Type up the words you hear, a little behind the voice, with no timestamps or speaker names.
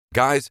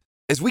Guys,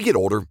 as we get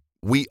older,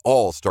 we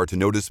all start to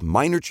notice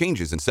minor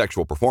changes in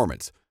sexual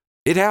performance.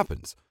 It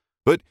happens.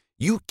 But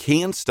you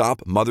can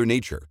stop Mother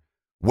Nature.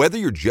 Whether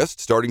you're just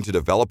starting to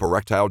develop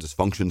erectile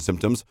dysfunction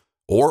symptoms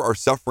or are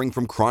suffering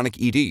from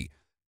chronic ED,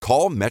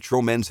 call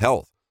Metro Men's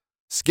Health.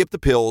 Skip the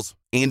pills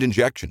and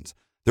injections.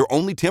 They're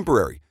only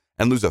temporary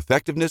and lose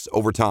effectiveness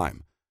over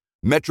time.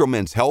 Metro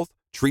Men's Health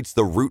treats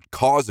the root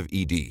cause of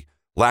ED,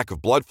 lack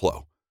of blood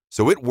flow,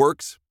 so it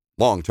works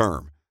long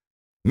term.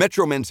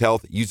 Metro Men's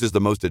Health uses the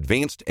most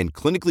advanced and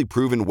clinically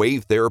proven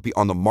wave therapy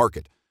on the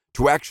market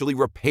to actually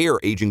repair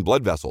aging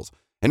blood vessels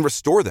and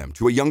restore them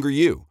to a younger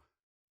you.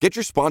 Get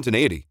your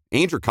spontaneity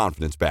and your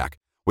confidence back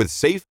with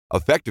safe,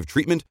 effective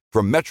treatment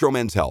from Metro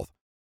Men's Health.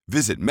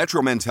 Visit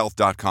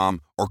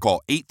metromenshealth.com or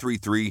call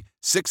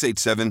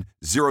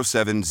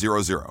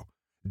 833-687-0700.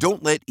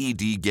 Don't let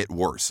ED get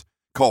worse.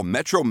 Call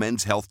Metro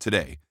Men's Health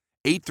today.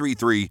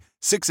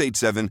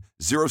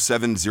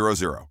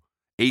 833-687-0700.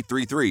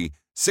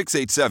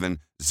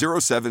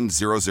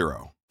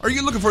 833-687-0700. Are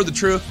you looking for the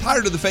truth?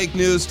 Tired of the fake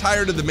news?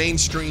 Tired of the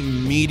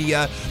mainstream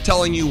media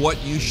telling you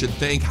what you should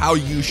think, how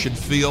you should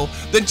feel?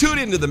 Then tune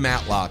into the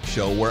Matlock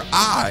Show, where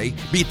I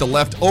beat the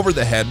left over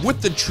the head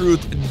with the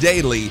truth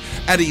daily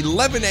at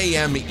 11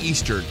 a.m.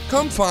 Eastern.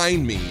 Come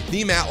find me,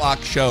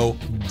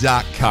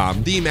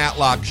 thematlockshow.com.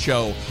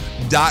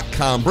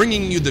 thematlockshow.com,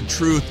 bringing you the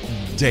truth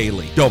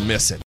daily. Don't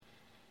miss it.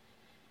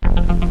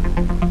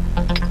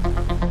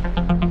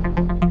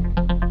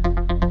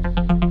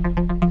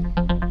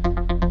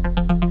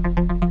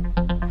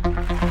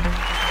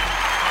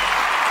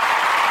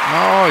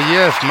 Oh,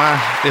 yes, my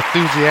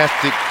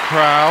enthusiastic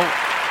crowd,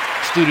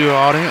 studio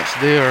audience,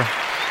 they're,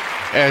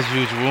 as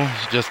usual,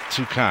 just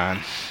too kind.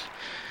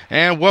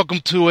 And welcome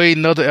to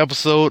another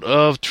episode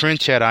of Trend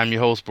Chat. I'm your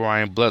host,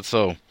 Brian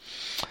Bledsoe.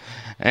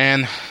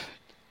 And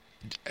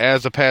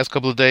as the past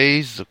couple of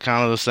days,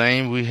 kind of the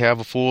same, we have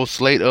a full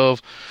slate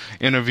of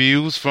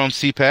interviews from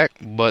CPAC,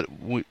 but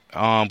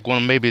I'm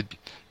going to maybe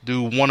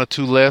do one or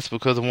two less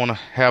because I want to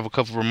have a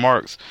couple of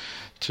remarks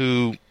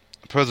to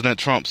President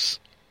Trump's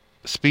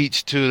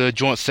speech to the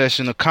joint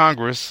session of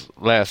Congress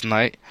last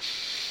night.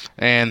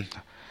 And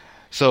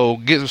so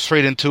get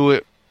straight into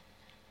it.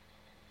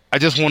 I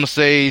just want to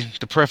say,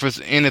 to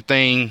preface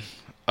anything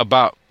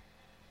about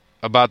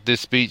this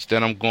speech,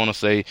 that I'm going to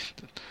say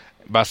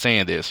by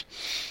saying this.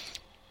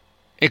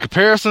 In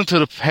comparison to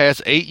the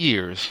past 8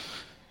 years,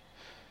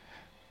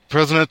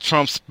 President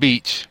Trump's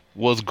speech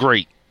was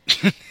great.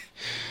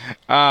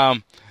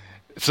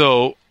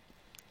 So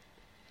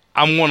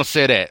I want to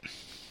say that.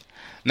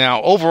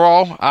 Now,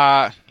 overall,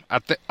 I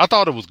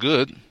thought it was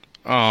good.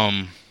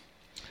 I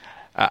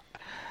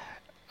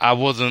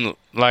wasn't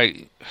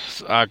like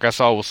I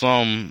saw with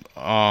some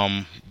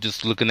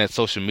just looking at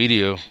social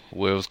media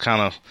where it was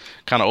kind of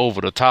over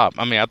the top.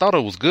 I mean, I thought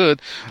it was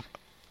good.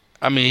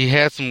 I mean, he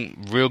had some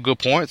real good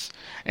points,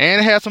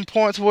 and it had some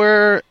points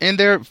where in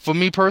there for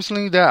me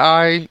personally that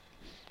I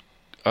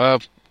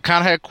kind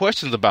of had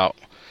questions about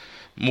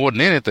more than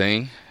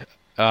anything.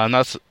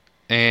 Not so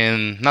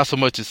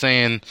much as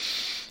saying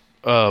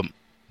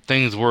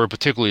things were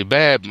particularly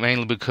bad,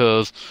 mainly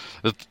because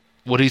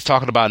what he's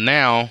talking about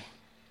now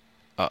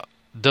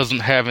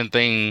doesn't have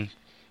any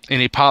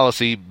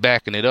policy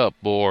backing it up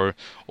or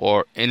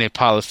any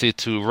policy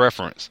to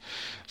reference.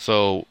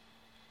 So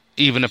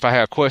even if I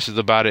have questions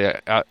about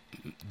it,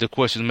 the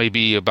questions may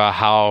be about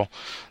how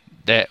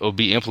that will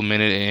be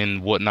implemented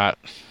and whatnot,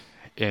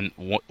 in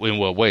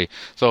what way.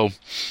 So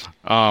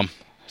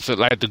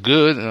like the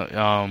good,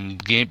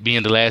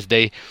 being the last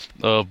day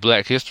of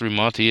Black History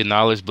Month, he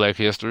acknowledged Black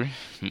History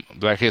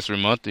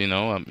Month. You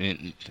know, I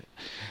mean,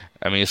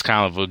 it's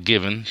kind of a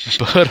given,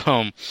 but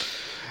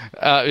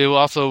it was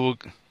also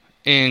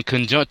in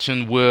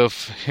conjunction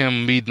with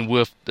him meeting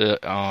with the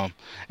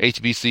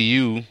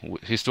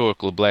HBCU,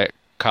 Historical Black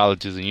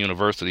Colleges and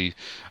Universities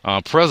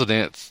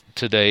presidents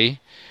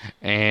today,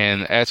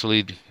 and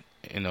actually,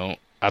 you know,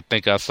 I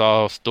think I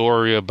saw a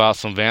story about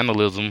some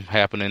vandalism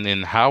happening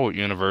in Howard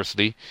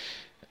University,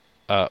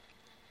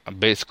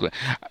 basically,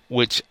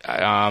 which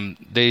I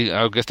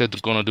guess they're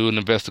going to do an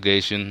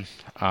investigation.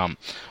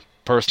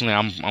 Personally,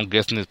 I'm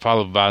guessing it's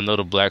probably by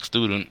another black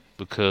student,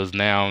 because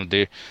now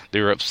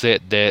they're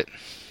upset that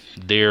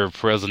their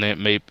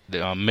president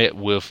met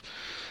with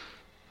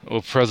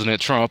President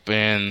Trump,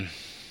 and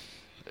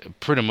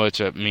pretty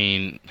much, I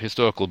mean,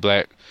 historical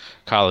black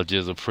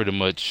colleges are pretty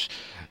much,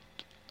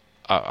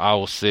 I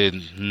would say,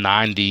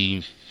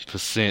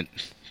 90%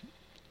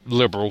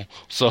 liberal.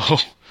 So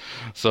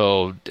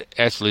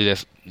actually,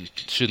 that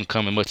shouldn't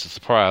come in much of a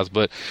surprise.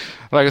 But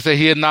like I said,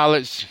 he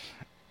acknowledged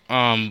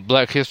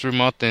Black History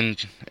Month in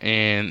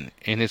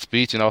his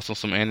speech, and also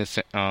some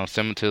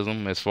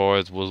anti-Semitism as far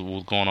as what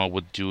was going on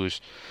with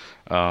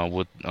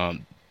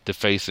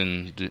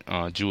defacing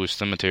Jewish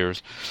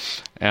cemeteries.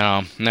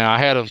 Now I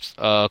had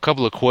a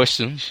couple of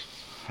questions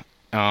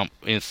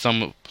in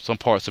some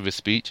parts of his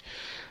speech.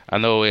 I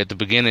know at the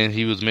beginning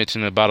he was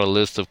mentioning about a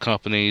list of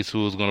companies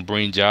who was going to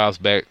bring jobs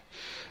back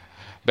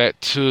back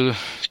to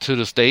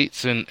the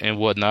states and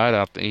whatnot.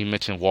 I think you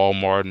mentioned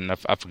Walmart, and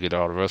I forget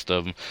all the rest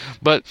of them.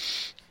 But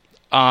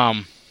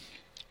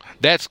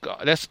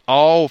that's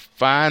all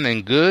fine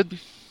and good.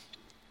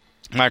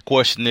 My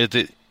question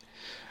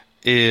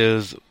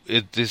is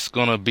this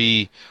gonna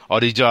be? Are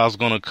these jobs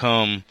gonna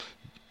come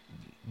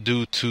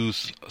due to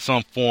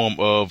some form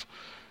of?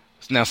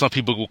 Now, some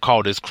people will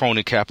call this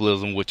crony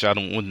capitalism, which I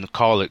wouldn't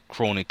call it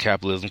crony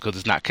capitalism because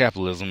it's not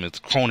capitalism, it's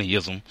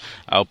cronyism.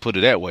 I'll put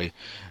it that way.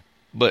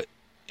 But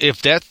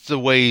if that's the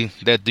way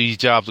that these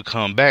jobs will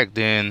come back,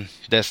 then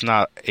that's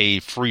not a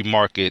free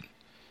market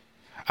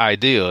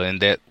idea, and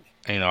that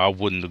I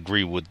wouldn't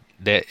agree with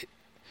that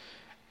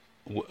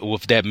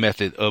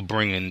method of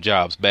bringing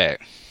jobs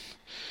back.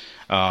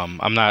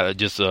 I'm not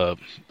just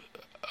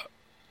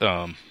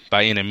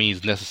by any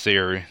means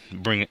necessary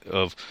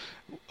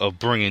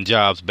bringing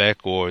jobs back,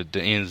 or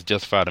the ends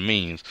justify the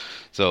means.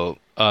 So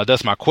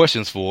that's my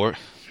questions for it.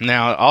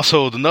 Now,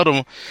 also another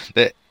one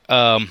that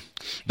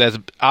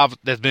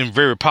that's been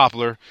very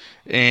popular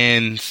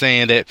in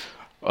saying that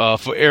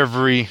for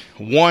every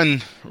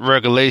one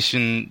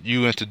regulation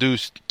you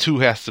introduce, 2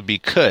 has to be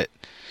cut.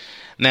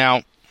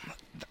 Now,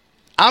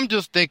 I'm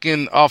just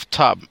thinking off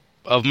top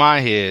of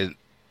my head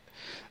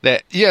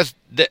that yes,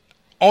 that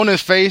on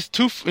its face,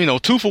 2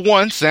 for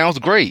 1 sounds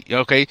great.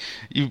 Okay,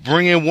 you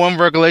bring in 1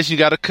 regulation, you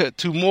got to cut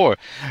 2 more.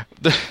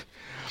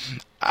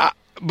 I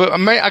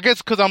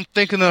guess because I'm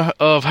thinking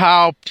of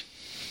how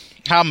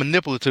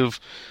manipulative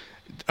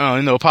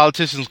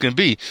politicians can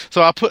be.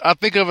 So I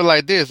think of it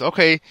like this.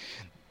 Okay,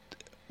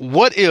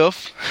 what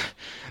if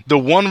the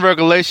 1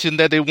 regulation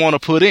that they want to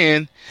put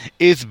in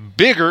is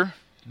bigger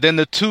than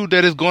the 2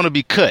 that is going to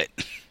be cut?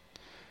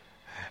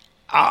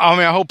 I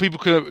mean, I hope people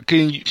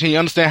can you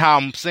understand how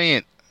I'm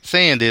saying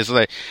this.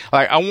 Like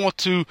I want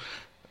to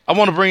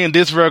bring in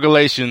this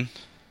regulation.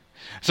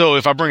 So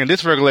if I bring in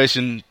this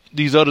regulation,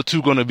 these other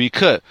 2 going to be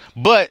cut.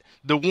 But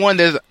the one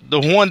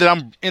that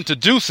I'm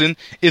introducing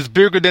is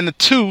bigger than the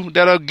 2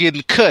 that are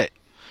getting cut.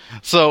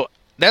 So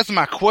that's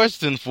my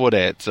question for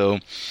that. So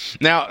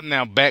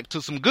now back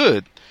to some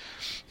good.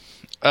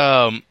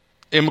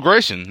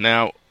 Immigration.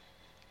 Now,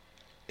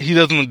 he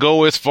doesn't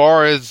go as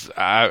far as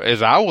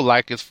I would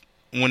like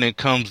when it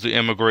comes to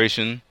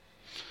immigration.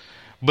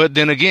 But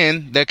then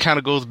again, that kind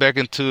of goes back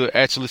into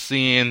actually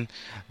seeing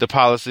the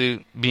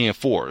policy being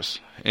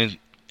enforced and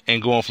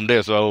going from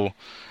there. So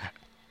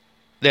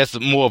that's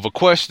more of a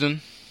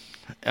question.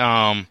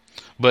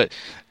 But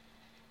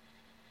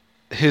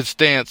his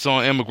stance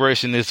on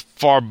immigration is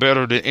far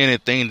better than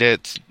anything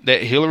that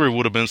Hillary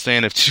would have been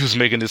saying if she was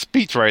making this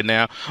speech right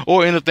now,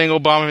 or anything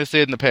Obama has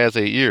said in the past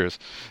 8 years.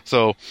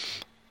 So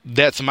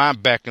that's my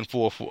back and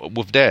forth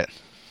with that.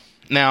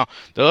 Now,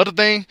 the other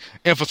thing,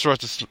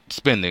 infrastructure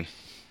spending.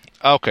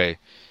 Okay.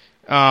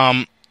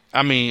 I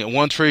mean,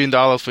 $1 trillion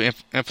for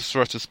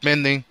infrastructure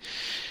spending.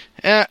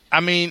 I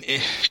mean,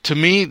 to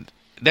me,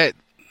 that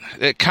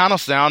kind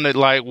of sounded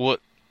like what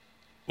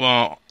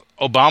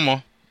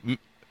Obama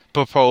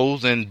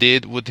proposed and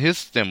did with his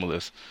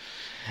stimulus.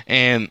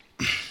 And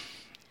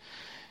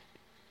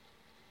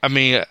I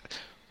mean,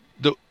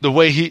 the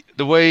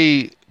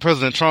way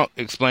President Trump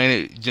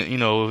explained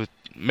it,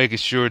 making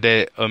sure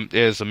that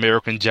there's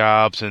American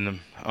jobs and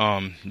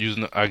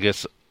using, I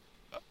guess,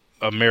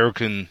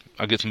 American,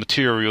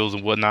 materials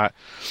and whatnot.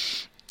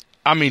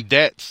 I mean,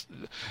 that's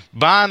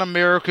buying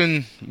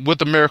American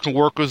with American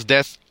workers.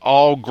 That's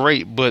all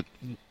great, but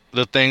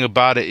the thing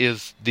about it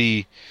is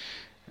the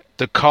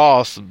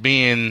cost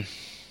being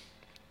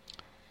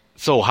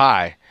so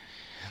high.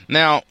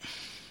 Now,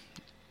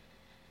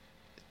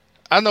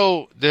 I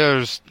know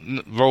there's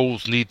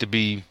roads need to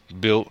be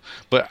built,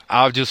 but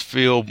I just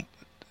feel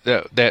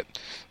that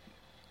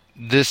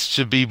this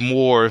should be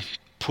more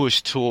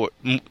pushed to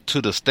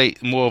the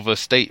state, more of a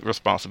state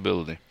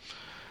responsibility.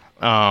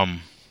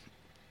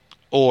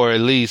 Or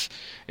at least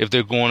if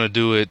they're going to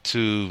do it,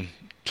 to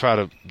try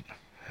to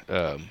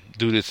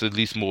do this at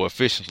least more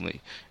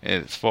efficiently,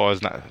 and as far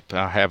as not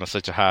having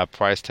such a high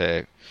price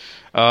tag.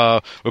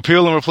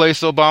 Repeal and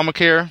replace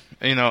Obamacare.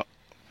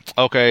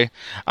 Okay,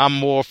 I'm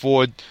more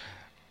for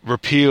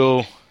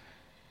repeal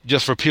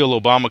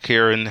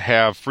Obamacare and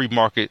have free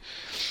market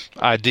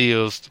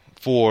ideas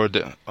for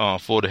the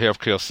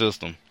healthcare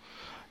system.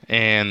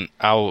 And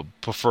I would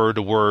prefer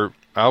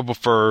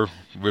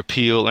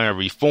repeal and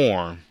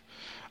reform.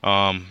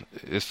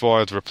 As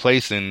far as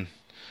replacing,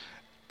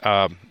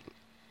 I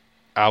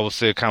would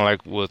say kind of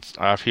like what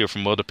I've heard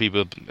from other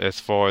people, as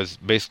far as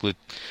basically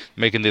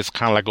making this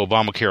kind of like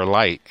Obamacare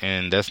light,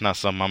 and that's not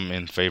something I'm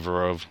in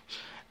favor of.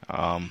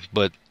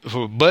 But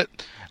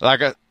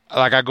like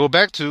I go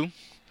back to,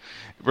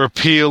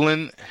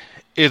 repealing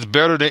is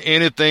better than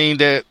anything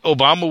that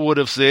Obama would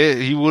have said.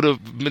 He would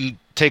have been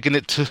taking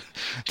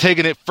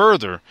it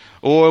further,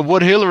 or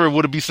what Hillary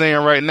would be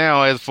saying right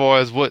now, as far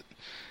as what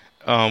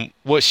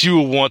she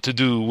would want to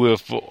do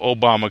with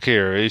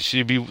Obamacare. It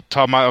should be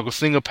talking about a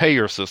single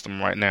payer system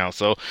right now.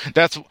 So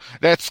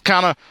that's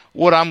kind of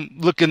what I'm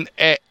looking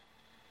at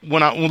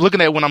when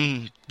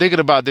I'm thinking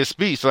about this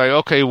speech. Like,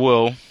 okay,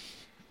 well,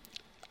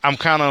 I'm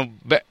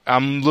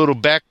a little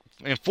back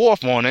and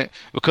forth on it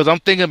because I'm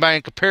thinking about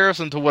in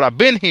comparison to what I've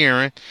been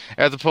hearing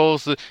as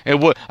opposed to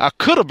and what I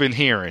could have been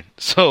hearing.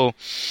 So,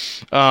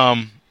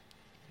 I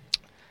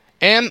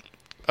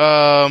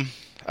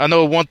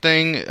know one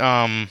thing.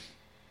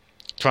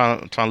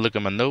 Trying to look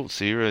at my notes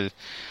here.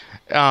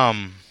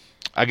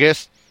 I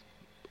guess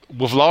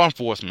with law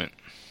enforcement,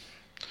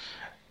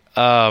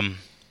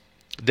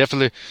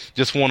 definitely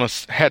just want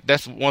to.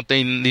 That's one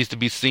thing that needs to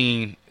be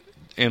seen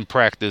in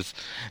practice.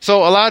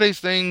 So a lot of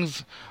these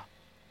things,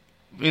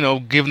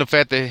 given the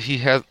fact that he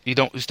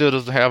still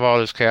doesn't have all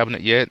his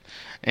cabinet yet,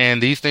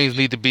 and these things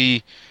need to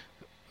be,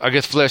 I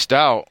guess, fleshed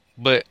out.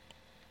 But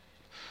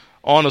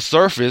on the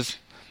surface,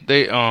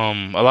 they a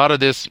lot of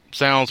this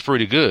sounds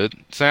pretty good.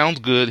 Sounds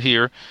good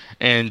here,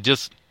 and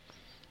just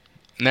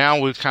now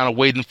we're kind of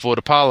waiting for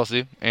the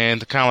policy,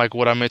 and kind of like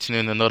what I mentioned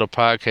in another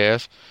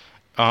podcast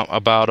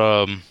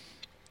about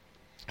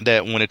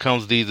that when it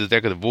comes to these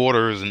executive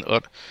orders and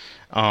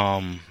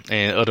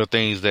other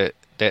things that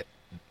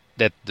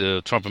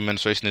the Trump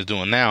administration is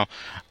doing now,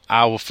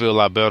 I will feel a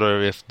lot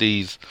better if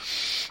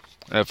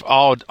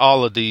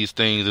all of these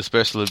things,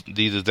 especially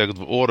these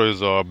executive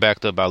orders, are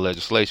backed up by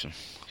legislation.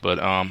 But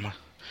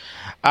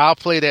we'll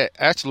play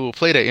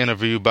that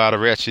interview by the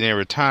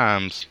Reactionary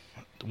Times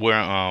where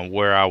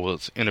I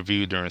was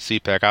interviewed during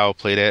CPAC. I'll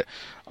play that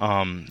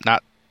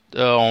not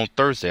on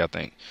Thursday, I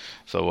think.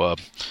 So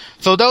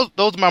those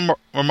are my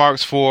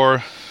remarks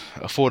for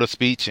the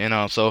speech,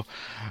 and so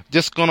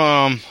just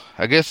gonna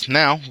I guess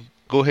now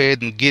go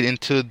ahead and get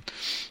into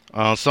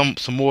some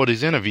more of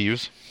these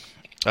interviews.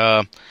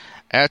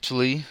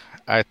 Actually,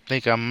 I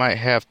think I might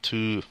have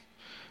to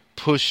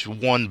push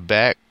one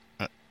back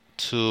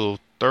to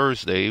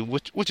Thursday,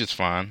 which is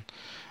fine.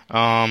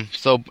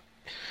 So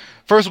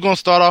first we're gonna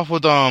start off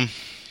with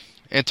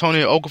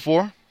Antonio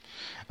Okafor.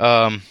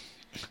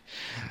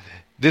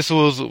 This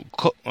was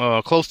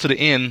close to the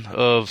end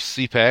of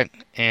CPAC,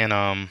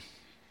 and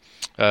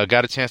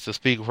got a chance to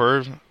speak with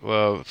her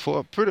for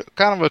a pretty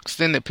kind of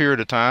extended period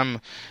of time.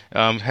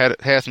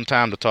 Had some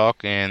time to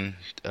talk, and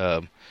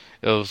it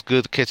was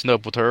good catching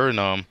up with her.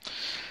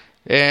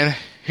 And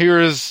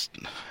here is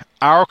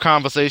our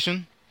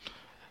conversation.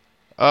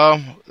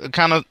 It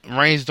kind of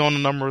ranged on a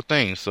number of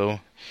things.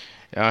 So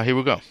here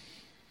we go.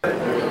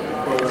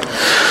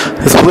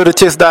 It's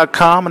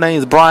Politichicks.com. My name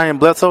is Brian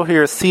Bledsoe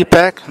here at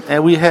CPAC,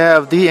 and we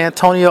have the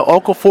Antonio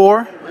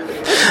Okafor.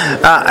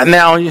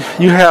 Now,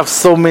 you have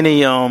so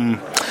many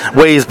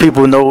ways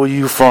people know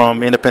you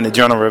from Independent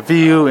Journal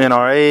Review,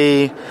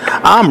 NRA.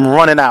 I'm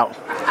running out.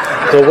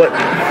 So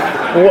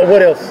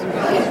what else?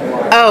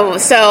 Oh,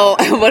 so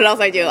what else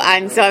I do?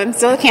 I'm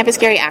still a Campus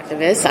Carry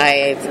activist.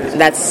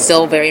 That's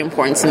still very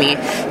important to me.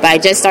 But I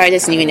just started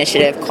this new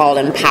initiative called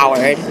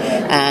Empowered.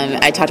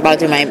 I talked about it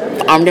during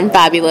my Armed and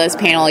Fabulous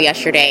panel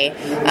yesterday.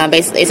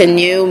 Basically, it's a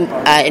new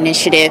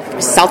initiative,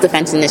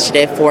 self-defense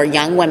initiative for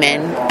young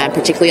women,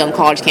 particularly on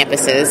college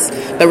campuses.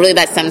 But really,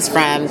 that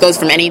goes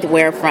from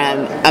anywhere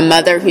from a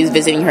mother who's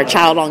visiting her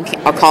child on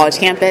a college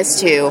campus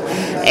to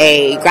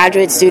a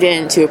graduate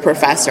student to a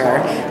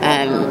professor.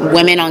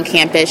 Women on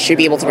campus should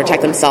be able to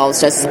protect themselves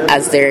just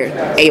as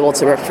they're able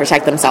to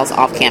protect themselves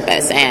off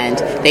campus, and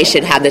they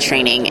should have the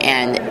training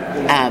and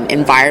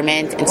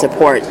environment and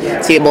support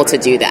to be able to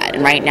do that.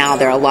 And right now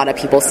there are a lot of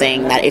people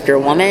saying that if you're a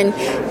woman,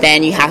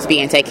 then you have to be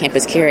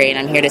anti-campus carry, and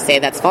I'm here to say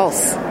that's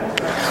false.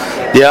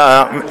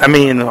 Yeah, I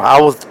mean, I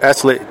was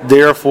actually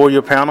there for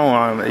your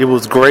panel. It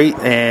was great,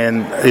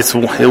 and it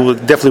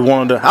was definitely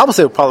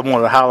probably one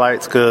of the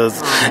highlights,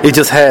 because it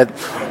just had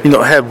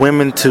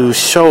women to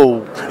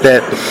show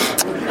that.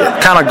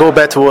 Kind of go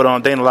back to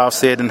what Dana Lau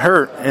said in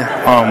her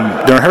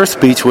during her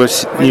speech,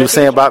 which you were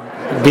saying about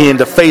being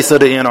the face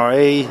of the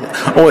NRA,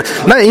 or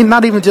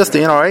not even just the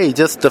NRA,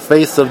 just the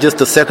face of just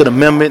the Second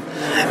Amendment,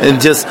 and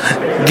just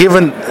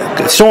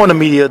showing the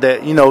media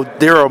that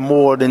there are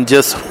more than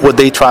just what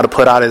they try to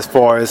put out as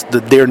far as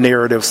their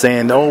narrative,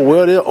 saying they're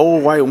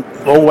old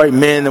white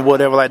men and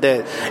whatever like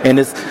that. And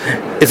it's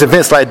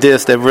events like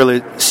this that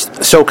really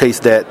showcase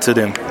that to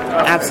them.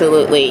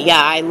 Absolutely.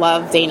 Yeah, I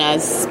love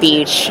Dana's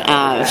speech.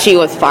 She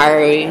was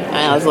fiery, and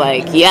I was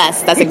like,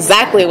 yes, that's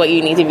exactly what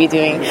you need to be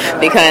doing,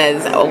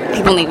 because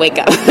people need to wake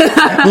up.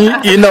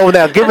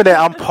 Now, given that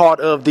I'm part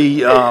of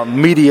the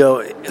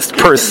media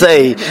per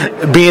se,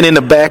 being in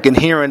the back and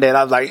hearing that,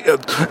 I was like,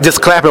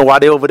 just clapping while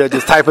they're over there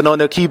just typing on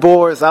their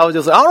keyboards. I was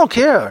just like, I don't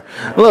care.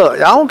 Look,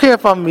 I don't care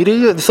if I'm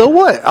media. So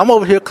what? I'm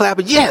over here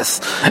clapping,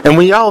 yes. And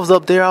when y'all was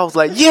up there, I was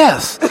like,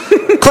 yes,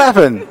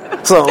 clapping.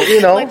 So,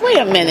 Like, wait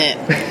a minute.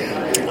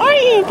 Are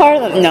you part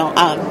of them? No,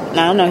 I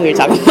don't know who you're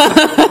talking about.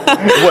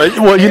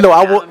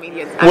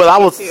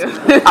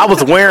 I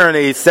was wearing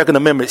a Second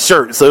Amendment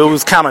shirt, so it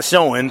was kind of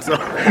showing. So.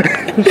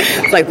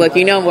 It's like, look,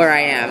 where I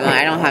am.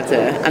 I don't have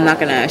to. I'm not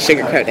going to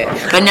sugarcoat it.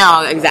 But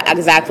no,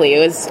 exactly.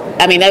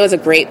 That was a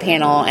great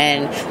panel,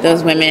 and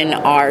those women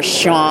are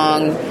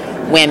strong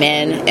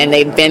women, and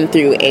they've been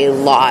through a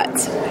lot,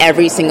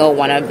 every single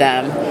one of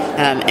them.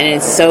 And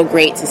it's so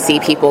great to see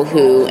people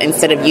who,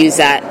 instead of use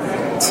that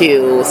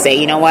to say,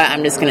 you know what,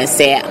 I'm just going to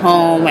stay at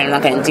home and I'm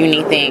not going to do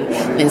anything.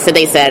 And instead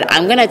they said,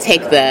 I'm going to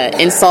take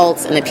the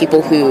insults and the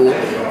people who,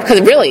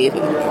 because really,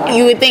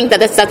 you would think that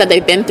the stuff that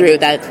they've been through,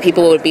 that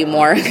people would be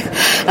more,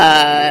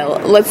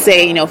 let's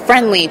say,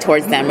 friendly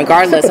towards them,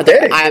 regardless of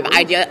their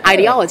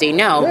ideology.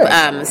 No.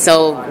 Yeah.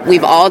 So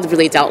we've all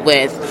really dealt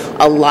with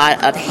a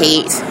lot of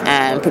hate,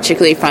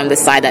 particularly from the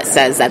side that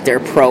says that they're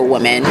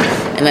pro-women,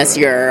 unless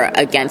you're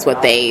against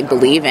what they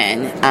believe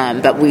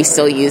in. But we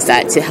still use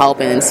that to help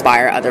and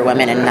inspire other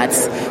women, and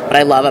that's what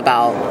I love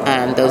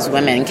about those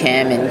women,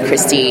 Kim and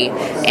Christy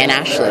and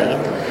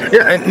Ashley.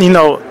 Yeah, and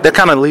that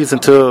kind of leads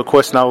into a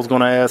question I was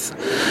going to ask,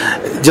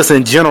 just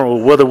in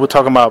general, whether we're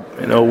talking about,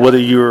 whether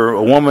you're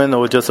a woman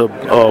or just a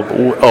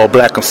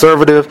black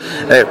conservative.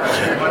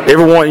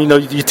 Everyone,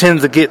 you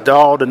tend to get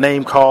all the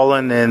name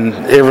calling and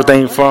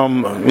everything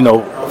from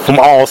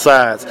all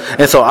sides.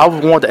 And so I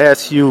wanted to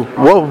ask you,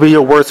 what would be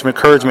your words of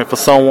encouragement for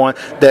someone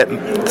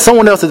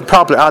else is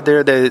probably out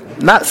there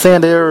that not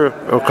saying they're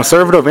a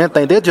conservative or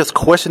anything, they're just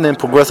questioning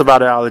progressive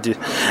ideology,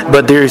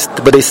 but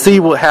they see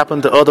what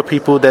happened to other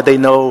people that they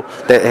know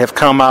that have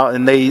come out,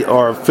 and they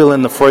are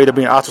feeling afraid of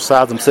being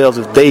ostracized themselves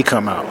if they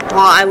come out. Well,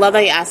 I love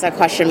that you asked that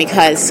question,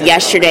 because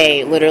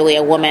yesterday, literally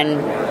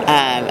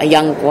a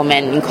young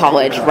woman in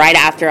college,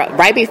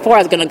 right before I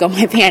was going to go on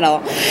my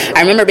panel, I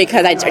remember,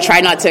 because I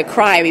tried not to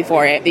cry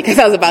before it because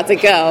I was about to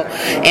go,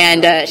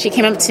 and she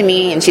came up to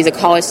me, and she's a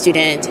college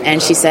student,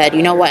 and she said,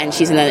 you know what, and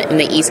she's in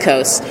the East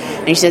Coast,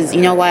 and she says,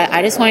 you know what,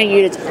 I just wanted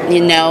you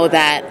to know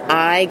that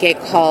I get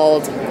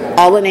called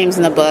all the names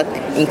in the book,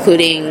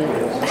 including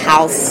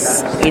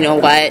house, and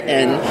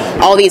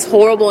all these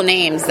horrible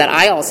names that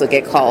I also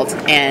get called.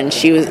 And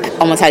she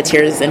almost had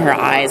tears in her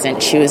eyes,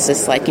 and she was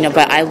just like,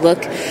 but I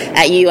look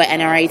at you at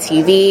NRA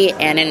TV,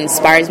 and it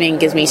inspires me and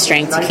gives me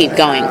strength to keep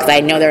going, because I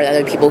know there are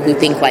other people who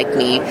think like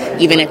me,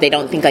 even if they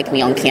don't think like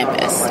me on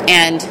campus.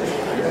 And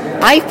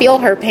I feel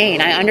her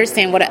pain. I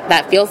understand what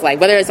that feels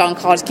like, whether it's on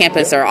college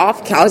campus or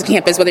off college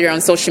campus, whether you're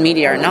on social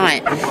media or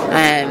not.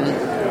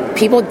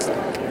 People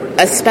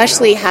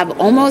especially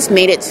have almost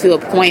made it to a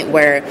point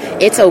where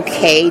it's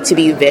okay to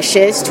be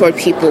vicious toward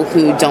people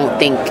who don't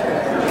think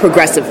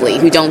progressively,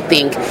 who don't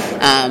think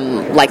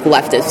like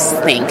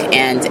leftists think,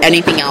 and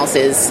anything else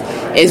is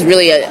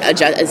really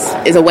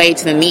a way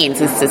to the means,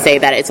 is to say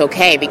that it's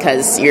okay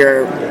because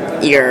you're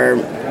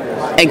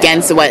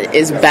against what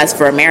is best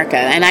for America.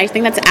 And I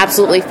think that's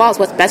absolutely false.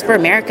 What's best for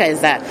America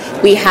is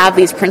that we have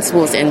these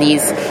principles and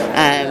these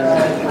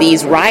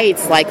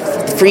rights, like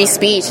free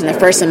speech and the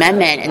First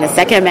Amendment and the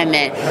Second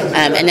Amendment,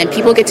 and then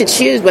people get to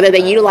choose whether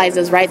they utilize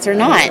those rights or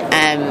not,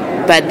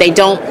 but they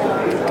don't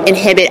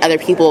inhibit other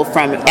people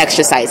from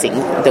exercising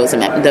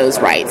those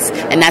rights,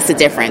 and that's the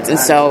difference. And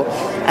so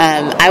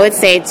I would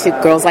say to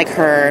girls like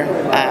her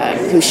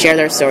who share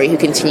their story, who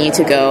continue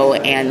to go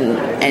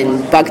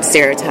and buck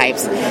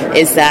stereotypes,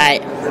 is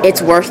that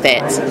it's worth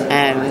it.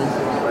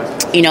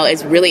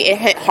 It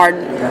hit hard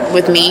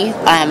with me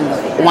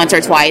once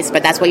or twice,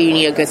 but that's why you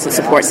need a good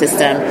support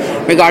system,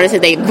 regardless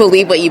if they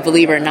believe what you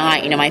believe or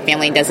not. My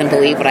family doesn't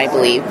believe what I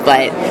believe,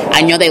 but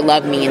I know they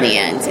love me in the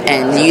end.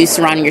 And you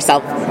surround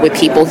yourself with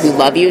people who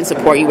love you and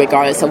support you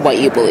regardless of what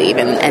you believe,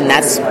 and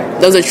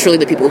those are truly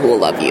the people who will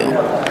love you.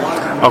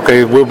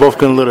 Okay, we're both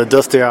getting a little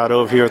dusty out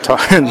over here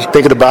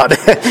thinking about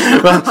that.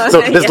 So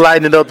let's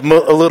lighten it up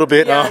a little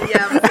bit. Yeah,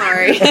 I'm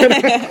sorry.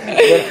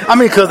 I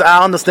mean, because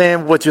I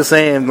understand what you're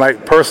saying,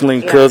 like,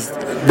 personally, because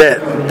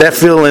that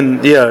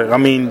feeling,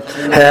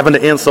 having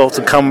the insults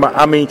to come,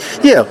 we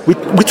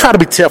try to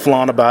be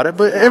Teflon about it,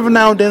 but every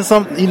now and then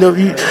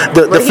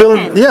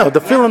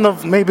the feeling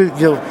of maybe,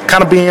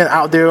 kind of being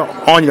out there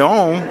on your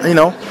own,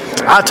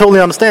 I totally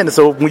understand it.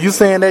 So when you're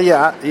saying that,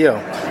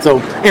 So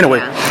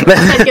anyway.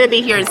 I'm going to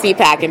be here in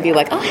CPAC and be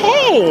like, oh,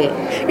 hey,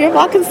 you're a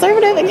black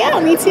conservative? And yeah,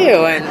 me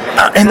too. And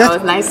so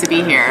it's nice to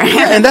be here.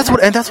 and that's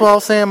what I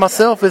was saying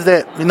myself, is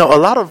that,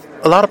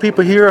 a lot of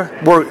people here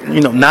work,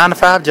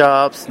 9-to-5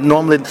 jobs,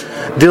 normally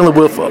dealing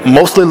with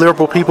mostly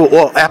liberal people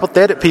or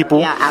apathetic people.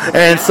 Yeah, apathetic.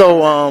 And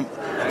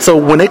so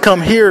when they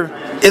come here,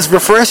 it's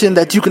refreshing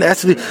that you can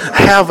actually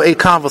have a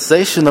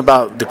conversation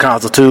about the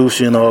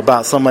Constitution or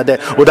about something like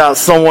that without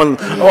someone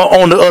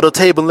on the other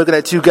table looking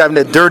at you, giving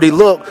that dirty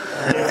look.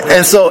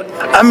 And so,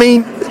 I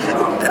mean,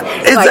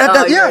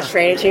 you're a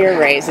traitor to your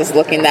race, is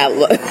looking that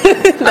look.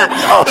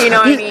 You know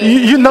what I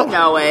mean? You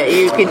know it.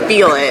 You can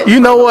feel it. You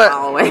know what?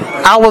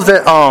 I was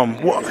at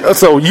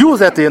so you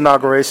was at the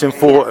inauguration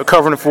for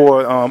covering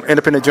for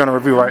Independent Journal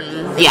Review, right?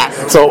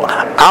 Yes. So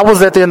I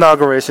was at the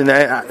inauguration.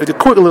 And a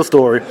quick little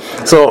story.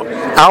 So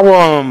I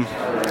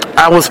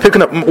was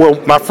picking up.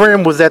 Well, my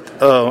friend was at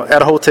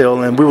a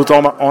hotel, and we was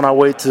on our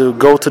way to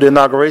go to the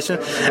inauguration,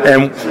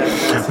 and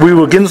we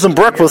were getting some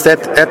breakfast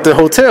at the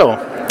hotel.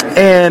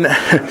 And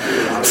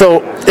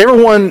so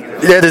everyone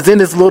that is in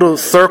this little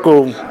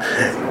circle,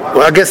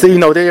 I guess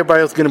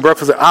everybody was getting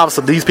breakfast.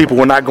 Obviously, these people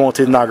were not going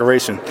to the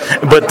inauguration,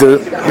 but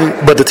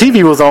the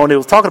TV was on. It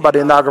was talking about the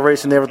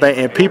inauguration and everything,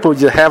 and people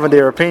just having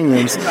their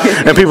opinions,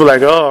 and people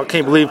like, oh, I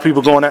can't believe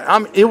people going there.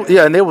 And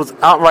it was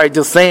outright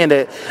just saying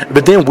that.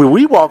 But then when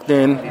we walked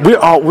in, we're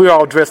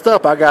all dressed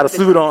up. I got a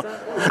suit on.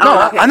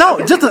 I know.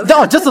 Just for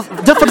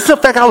the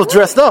simple fact I was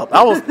dressed up.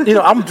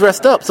 I'm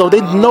dressed up, so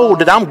they know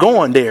that I'm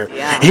going there.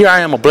 Yeah. Here I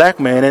am, a black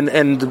man,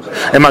 and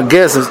my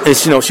guess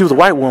is she was a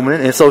white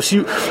woman, and so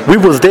we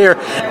was there,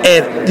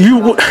 and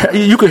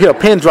you could hear a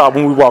pin drop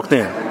when we walked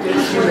in.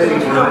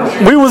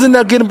 We was in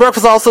there getting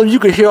breakfast. Also, you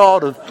could hear all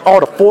the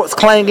forks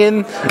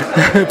clanging,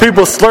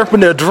 people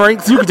slurping their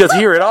drinks. You could just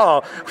hear it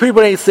all.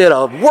 People ain't said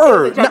a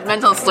word.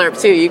 Mental slurp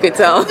too. You could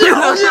tell.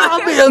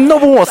 No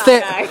one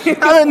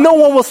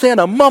was saying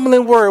a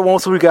mumbling word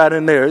once we got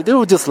in there. They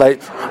were just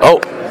like, "Oh,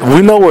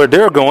 we know where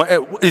they're going.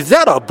 Is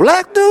that a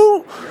black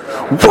dude?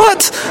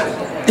 What?"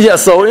 Yeah.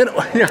 So do you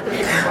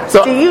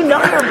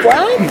know you're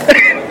black?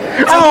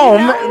 Oh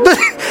man.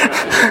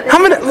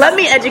 Let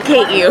me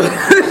educate you.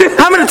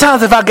 How many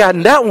times have I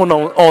gotten that one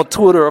on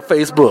Twitter or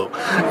Facebook?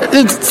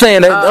 It's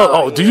saying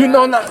that, do you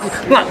know? No,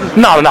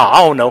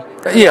 I don't know.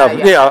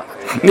 Yeah,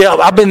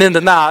 I've been in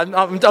denial.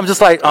 I'm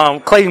just like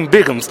Clayton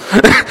Biggums.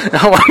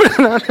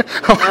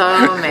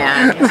 Oh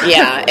man,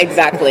 yeah,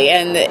 exactly.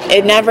 And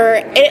it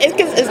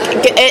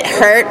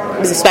hurt,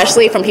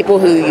 especially from people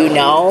who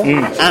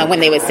when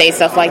they would say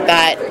stuff like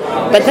that.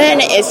 But then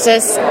it's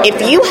just,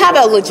 if you have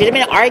a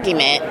legitimate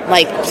argument,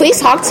 like, please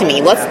talk to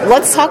me.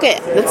 Let's talk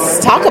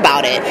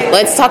about it.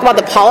 Let's talk about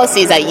the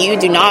policies that you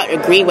do not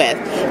agree with.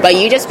 But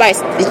you just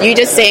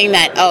saying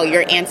that, oh,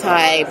 you're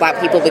anti-black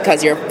people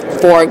because you're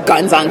for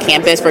guns on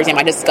campus, for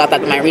example. I just got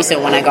that in my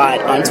recent one I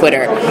got on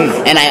Twitter,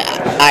 and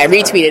I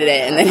retweeted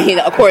it, and then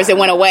of course it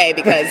went away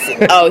because he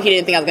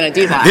didn't think I was going to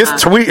do that. His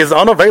tweet is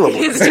unavailable.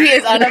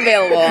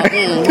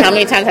 How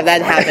many times have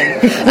that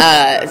happened?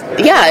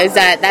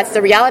 That's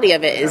the reality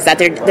of it, is that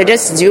they're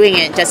just doing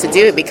it just to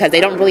do it because they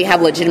don't really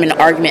have a legitimate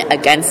argument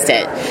against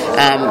it.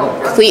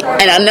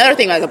 And another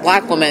thing, as a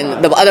black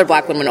woman, the other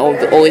black women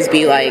will always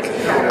be like,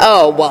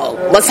 oh, well,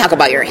 let's talk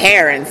about your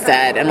hair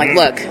instead. And like,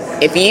 look,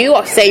 if you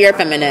say you're a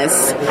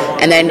feminist,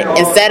 and then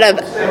instead of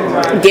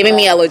giving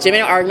me a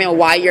legitimate argument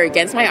why you're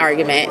against my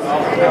argument,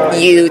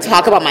 you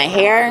talk about my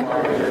hair,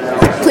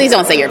 please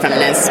don't say you're a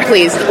feminist.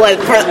 Please, for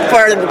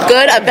the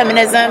good of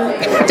feminism,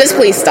 just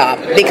please stop,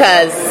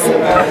 because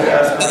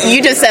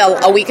you just said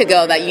a week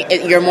ago that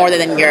you're more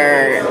than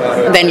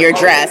your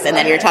dress, and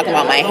then you're talking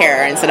about my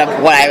hair instead of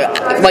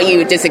what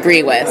you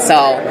disagree with.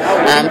 So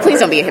please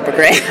don't be a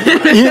hypocrite.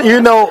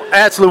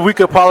 Actually, we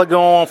could probably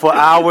go on for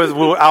hours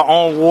with our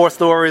own war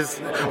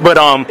stories, but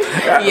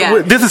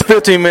this is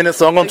 15 minutes,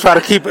 so I'm gonna try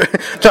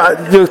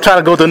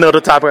to go to another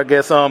topic, I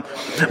guess. Given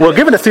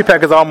the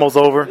CPAC is almost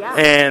over,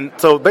 and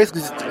so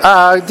basically,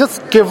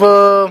 just give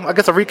a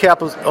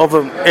recap of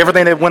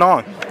everything that went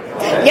on.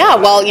 Yeah,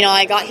 well,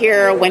 I got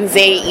here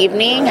Wednesday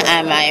evening.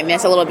 I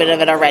missed a little bit of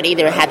it already.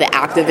 They had the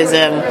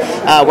activism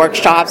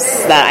workshops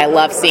that I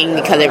love seeing,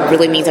 because it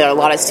really means that there are a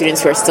lot of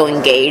students who are still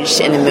engaged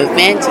in the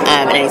movement,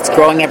 and it's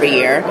growing every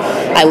year.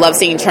 I love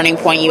seeing Turning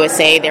Point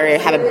USA. They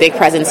have a big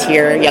presence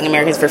here, Young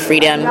Americans for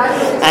Freedom.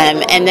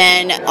 And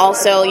then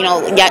also,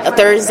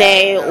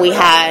 Thursday we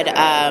had,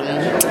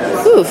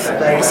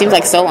 it seems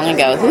like so long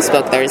ago. Who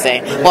spoke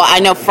Thursday? Well,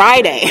 I know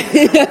Friday.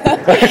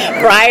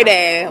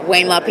 Friday,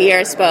 Wayne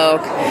LaPierre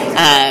spoke.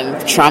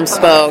 Trump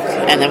spoke,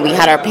 and then we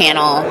had our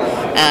panel,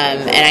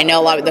 and I know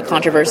a lot of the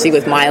controversy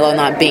with Milo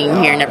not being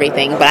here and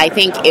everything, but I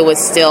think it was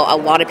still a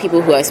lot of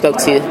people who I spoke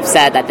to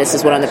said that this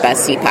is one of the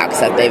best CPACs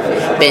that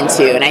they've been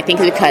to, and I think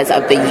it's because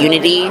of the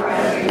unity.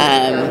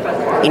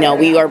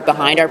 We are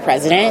behind our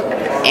president,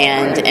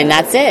 and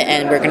that's it,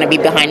 and we're going to be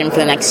behind him for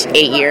the next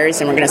 8 years,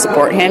 and we're going to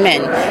support him,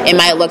 and it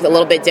might look a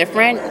little bit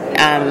different,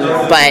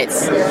 but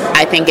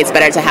I think it's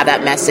better to have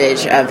that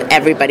message of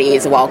everybody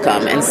is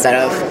welcome instead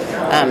of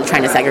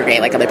trying to segregate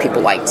like other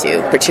people like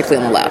to,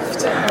 particularly on the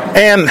left.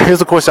 And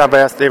here's a question I've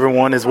asked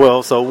everyone as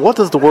well. So what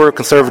does the word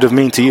conservative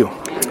mean to you?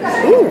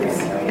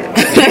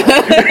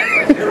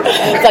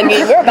 It's like,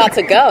 we're about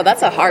to go.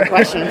 That's a hard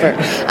question.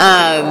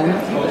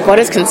 What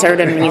does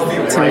conservative mean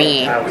to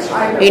me?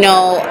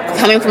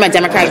 Coming from a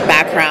Democratic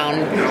background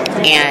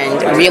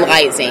and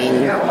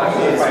realizing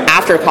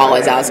after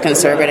college I was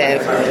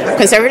conservative.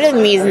 Conservative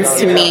means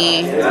to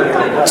me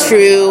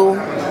true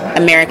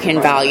American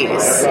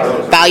values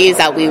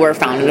that we were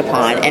founded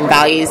upon, and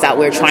values that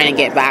we're trying to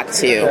get back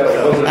to.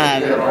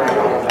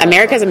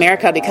 America's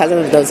America because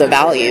of those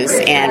values,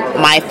 and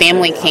my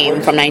family came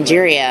from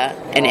Nigeria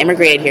and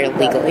immigrated here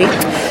legally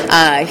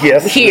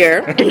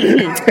here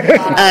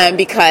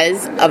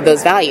because of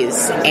those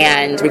values,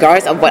 and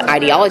regardless of what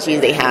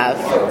ideologies they have,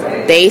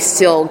 they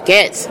still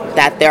get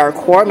that there are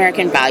core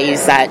American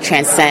values that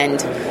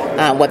transcend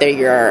whether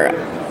you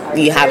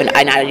have an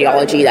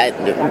ideology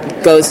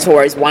that goes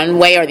towards one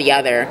way or the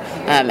other,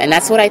 and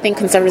that's what I think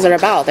conservatives are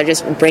about. They're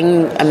just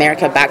bringing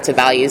America back to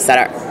values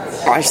that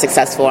are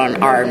successful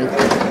and are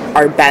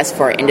are best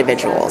for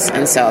individuals.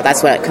 And so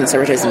that's what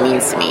conservatism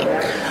means to me.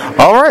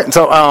 All right.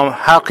 So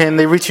how can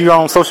they reach you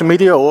on social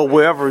media or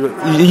wherever?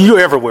 You're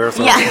everywhere.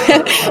 So. Yeah.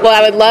 Well,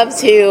 I would love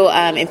to,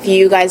 if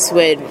you guys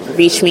would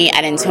reach me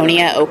at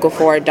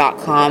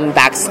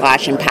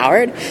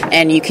AntoniaOkafor.com/empowered,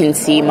 and you can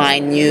see my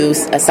new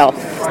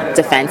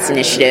self-defense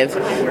initiative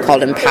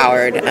called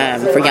Empowered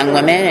for young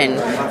women. And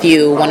if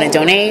you want to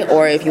donate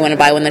or if you want to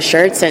buy one of the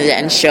shirts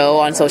and show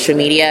on social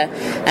media,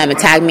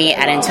 tag me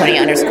at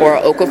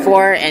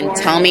Antonia_Okafor and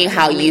tell me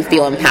how you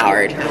feel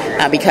empowered,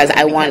 because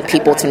I want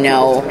people to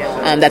know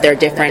that there are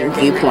different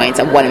viewpoints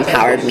of what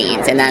empowered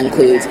means, and that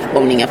includes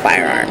owning a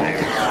firearm.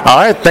 All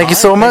right. Thank you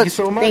so much.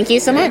 Thank you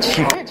so much.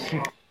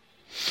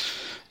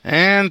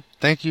 And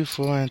thank you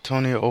for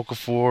Antonia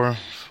Okafor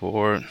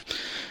for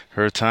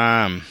her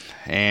time.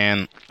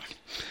 And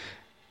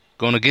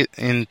going to get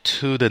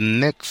into the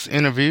next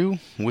interview,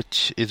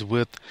 which is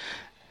with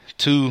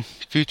two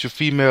future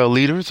female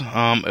leaders.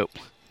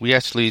 We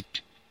actually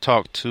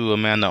talked to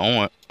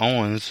Amanda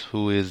Owens,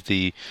 who is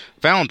the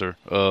founder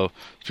of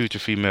Future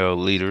Female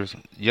Leaders,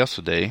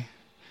 yesterday,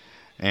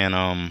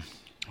 and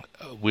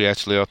we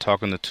actually are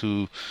talking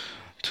to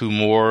two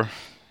more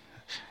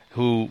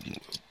who,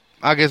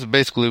 I guess,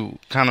 basically we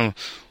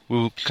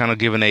were kind of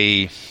giving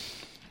a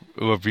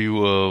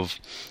review of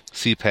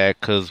CPAC,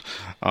 because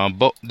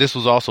this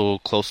was also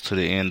close to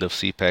the end of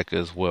CPAC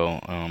as well.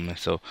 And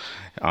so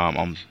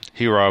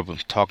here I'm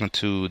talking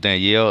to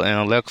Danielle and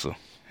Alexa,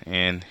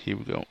 and here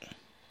we go.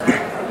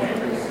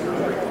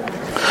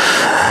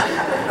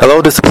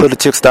 Hello, this is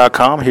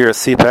Politichicks.com here at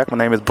CPAC. My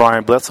name is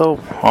Brian Bledsoe.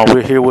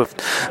 We're here with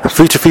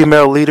future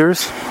female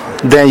leaders,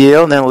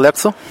 Danielle and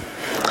Alexa.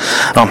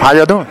 How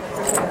y'all doing?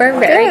 We're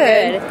very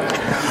good.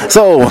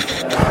 So,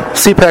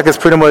 CPAC is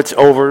pretty much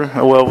over.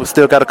 Well, we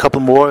still got a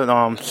couple more.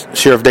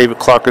 Sheriff David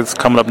Clark is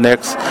coming up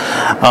next,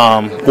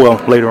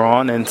 later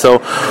on. And so,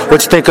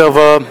 what you think of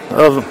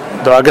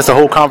the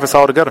whole conference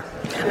altogether?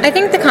 I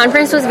think the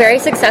conference was very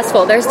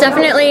successful. There's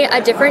definitely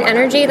a different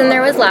energy than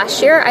there was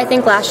last year. I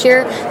think last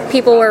year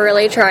people were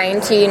really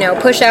trying to,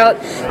 push out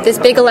this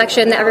big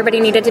election that everybody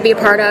needed to be a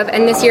part of.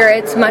 And this year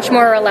it's much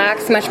more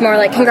relaxed, much more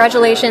like,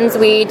 congratulations,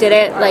 we did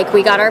it. Like,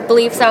 we got our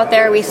beliefs out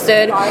there. We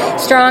stood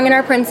strong in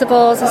our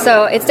principles.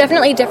 So it's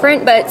definitely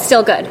different, but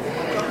still good.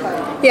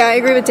 Yeah, I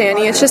agree with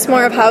Danny. It's just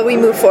more of how we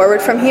move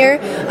forward from here.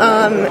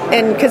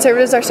 And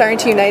conservatives are starting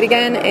to unite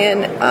again.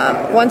 And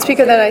one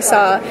speaker that I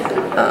saw,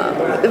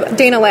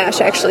 Dana Lash,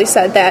 actually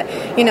said that,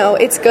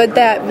 it's good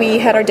that we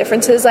had our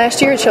differences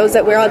last year. It shows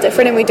that we're all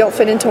different and we don't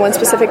fit into one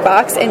specific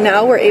box. And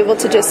now we're able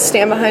to just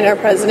stand behind our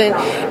president.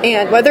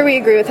 And whether we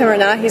agree with him or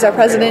not, he's our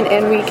president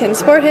and we can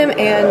support him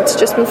and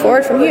just move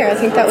forward from here. I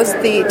think that was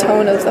the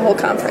tone of the whole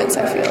conference,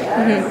 I feel.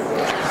 Mm-hmm.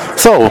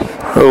 So,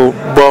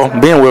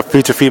 being with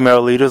future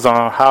female leaders,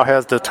 how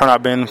has the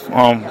turnout been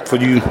for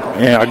you,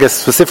 I guess,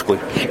 specifically?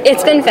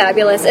 It's been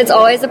fabulous. It's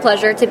always a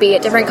pleasure to be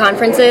at different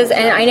conferences,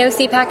 and I know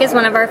CPAC is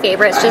one of our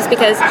favorites just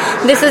because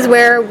this is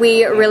where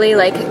we really,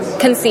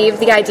 conceived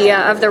the idea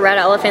of the red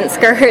elephant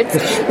skirts.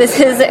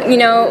 This is,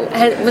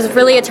 was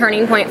really a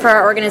turning point for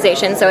our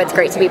organization, so it's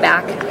great to be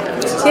back.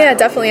 Yeah,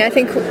 definitely. I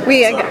think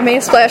we made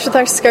a splash with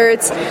our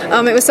skirts.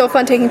 It was so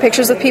fun taking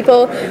pictures with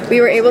people.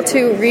 We were able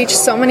to reach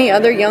so many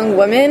other young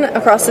women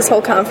across this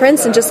whole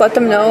conference and just let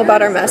them know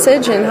about our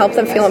message and help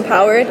them feel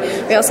empowered.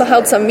 We also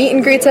held some meet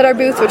and greets at our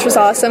booth, which was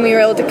awesome. We were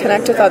able to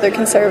connect with other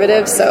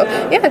conservatives. So,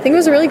 yeah, I think it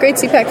was a really great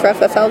CPAC for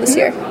FFL this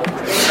year.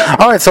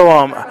 All right, so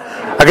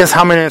I guess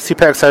how many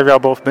CPACs have y'all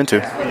both been to?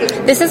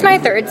 This is my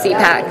third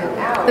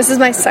CPAC. This is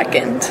my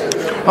second.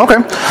 Okay.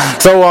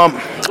 So,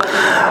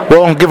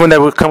 given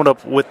that we're coming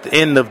up with the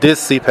end of this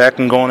CPAC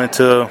and going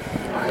into,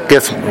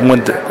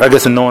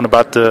 and knowing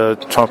about the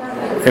Trump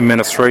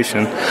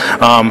administration,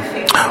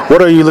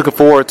 what are you looking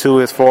forward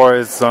to as far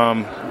as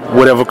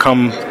whatever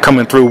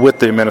coming through with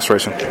the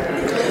administration?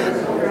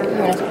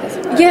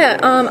 Yeah,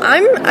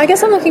 I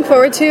guess I'm looking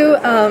forward to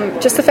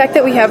just the fact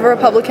that we have a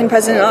Republican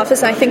president in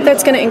office, and I think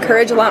that's going to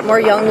encourage a lot more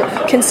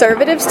young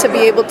conservatives to be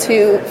able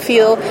to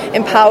feel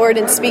empowered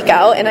and speak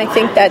out, and I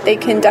think that they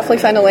can definitely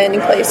find a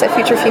landing place at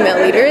future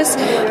female leaders.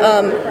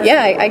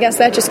 I guess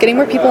that just getting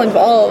more people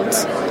involved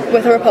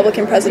with a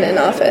Republican president in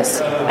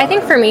office. I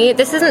think for me,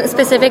 this isn't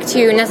specific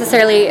to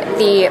necessarily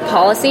the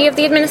policy of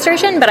the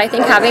administration, but I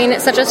think having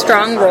such a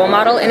strong role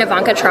model in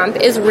Ivanka Trump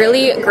is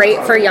really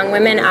great for young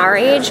women our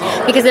age,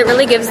 because it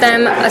really gives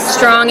them a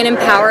strong and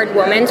empowered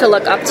woman to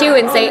look up to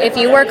and say, if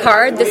you work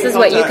hard, this is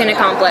what you can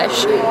accomplish.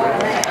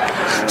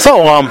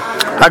 So,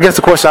 I guess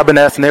the question I've been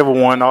asking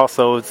everyone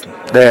also is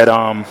that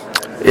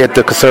at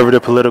the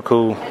Conservative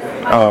Political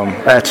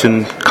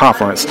Action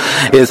Conference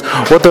is,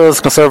 what does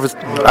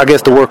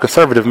the word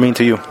conservative mean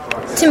to you?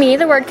 To me,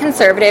 the word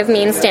conservative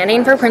means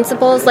standing for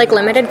principles like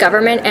limited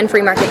government and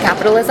free market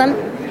capitalism.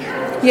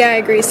 Yeah, I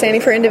agree.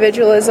 Standing for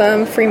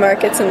individualism, free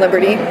markets, and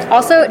liberty.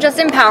 Also, just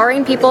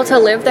empowering people to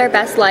live their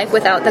best life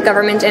without the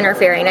government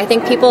interfering. I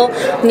think people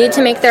need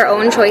to make their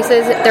own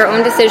choices, their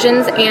own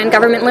decisions, and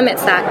government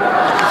limits that.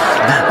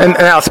 And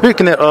now,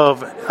 speaking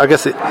of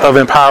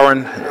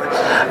empowering,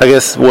 I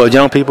guess,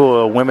 young people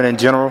or women in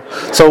general.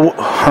 So,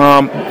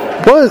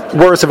 what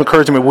words of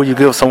encouragement would you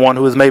give someone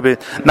who is maybe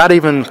not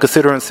even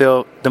considering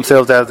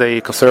themselves as a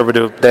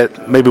conservative,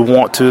 that maybe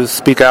want to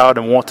speak out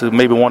and want to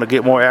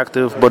get more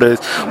active, but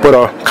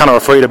are kind of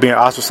afraid of being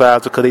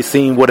ostracized because they've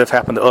seen what has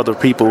happened to other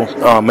people,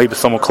 maybe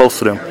someone close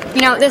to them?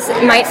 This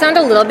might sound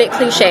a little bit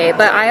cliche,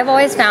 but I have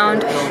always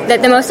found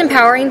that the most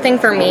empowering thing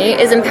for me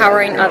is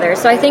empowering others.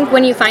 So I think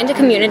when you find a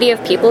community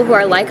of people who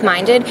are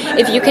like-minded,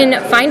 if you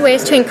can find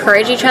ways to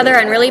encourage each other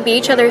and really be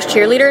each other's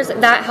cheerleaders,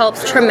 that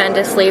helps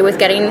tremendously with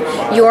getting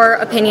your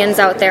opinions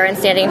out there and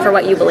standing for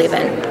what you believe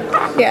in.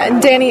 Yeah,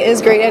 and Danny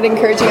is great at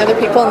encouraging other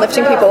people and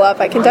lifting people up.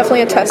 I can definitely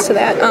attest to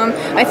that.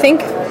 I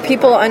think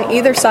people on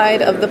either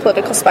side of the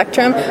political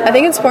spectrum, I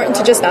think it's important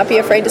to just not be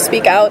afraid to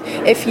speak out.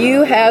 If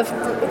you have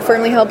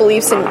firmly held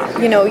beliefs and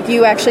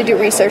you actually do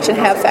research and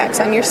have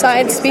facts on your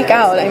side, speak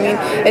out. I mean,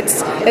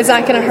 it's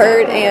not going to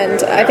hurt,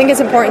 and I think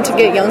it's important to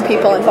get young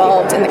people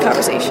involved in the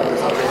conversation.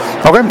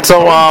 Okay,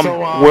 so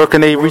where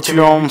can they reach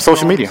you on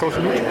social media?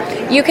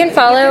 You can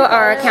follow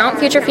our account,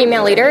 Future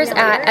Female Leaders,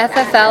 at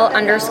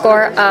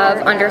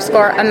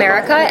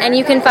FFL_of_America, and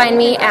you can find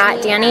me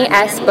at Danny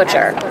S.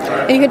 Butcher.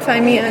 And you can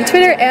find me on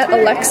Twitter at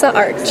Alexa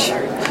Arch.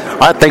 All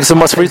right, thanks so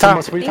much for your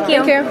time. Thank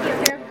you. Thank you.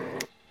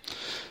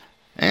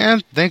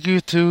 And thank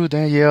you to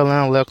Danielle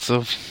and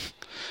Alexa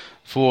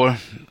for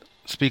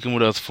speaking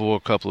with us for a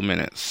couple of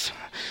minutes.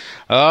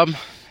 The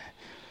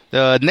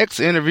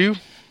next interview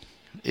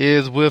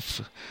is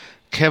with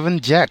Kevin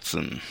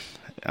Jackson.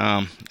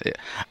 I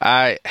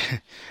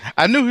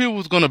knew he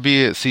was going to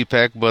be at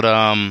CPAC, but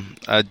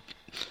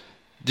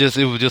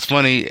it was just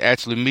funny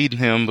actually meeting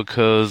him,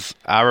 because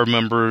I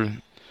remember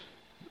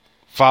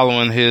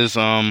following his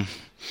site,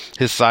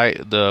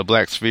 the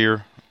Black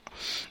Sphere.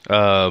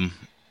 I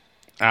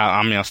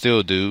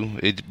still do,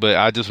 but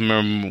I just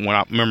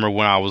remember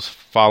when I was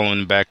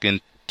following back in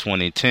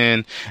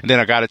 2010, and then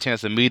I got a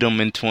chance to meet him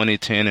in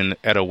 2010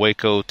 at a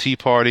Waco Tea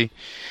Party,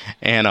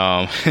 and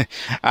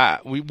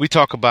we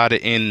talk about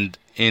it in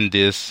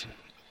this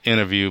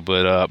interview,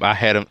 but I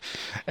had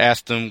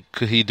asked him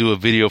could he do a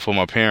video for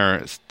my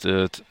parents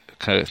to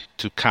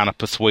kind of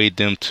persuade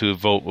them to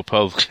vote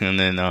Republican,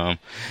 and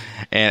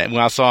when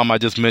I saw him, I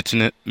just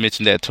mentioned that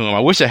to him. I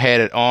wish I had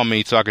it on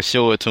me so I could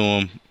show it to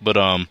him, but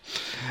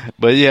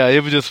yeah,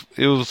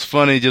 it was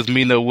funny just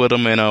meeting up with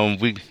him, and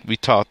we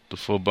talked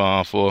for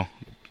a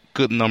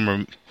good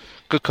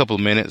couple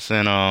of minutes,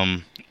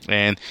 and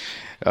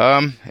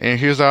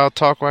here's our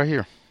talk right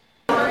here.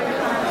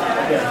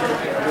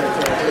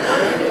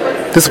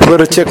 This is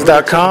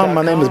Politichicks.com.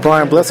 My name is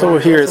Brian Blessel. We're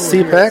here at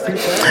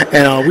CPAC,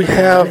 and we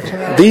have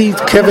the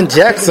Kevin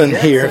Jackson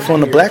here from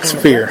the Black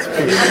Sphere.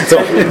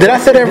 So, did I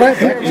say that right?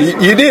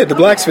 You did, the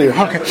Black Sphere.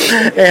 Okay.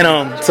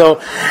 And so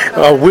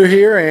we're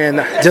here,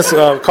 and just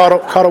caught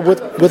up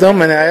with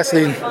him, and I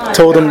actually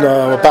told him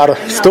about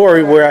a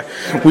story where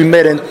we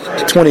met in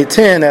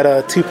 2010 at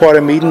a Tea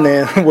Party meeting,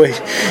 and where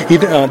he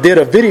did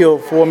a video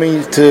for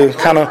me to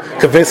kind of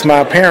convince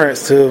my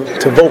parents to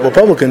vote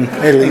Republican,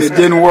 at least. It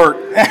didn't work.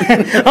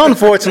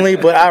 Unfortunately,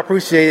 but I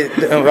appreciate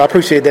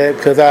that,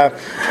 because at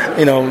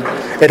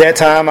that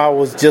time I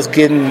was just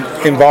getting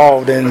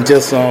involved, and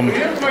just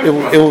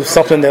it was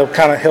something that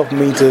kind of helped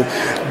me to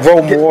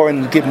grow more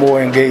and get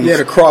more engaged. Yeah,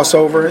 to cross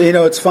over.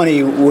 It's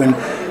funny when,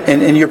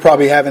 and you're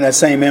probably having that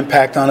same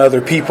impact on other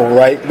people,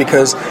 right?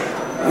 Because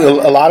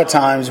a lot of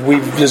times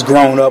we've just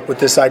grown up with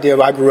this idea.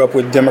 I grew up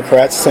with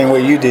Democrats the same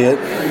way you did,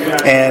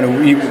 and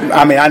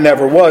I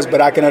never was, but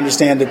I can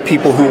understand that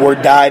people who were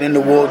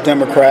dyed-in-the-wool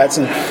Democrats,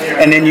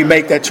 and then you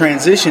make that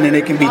transition, and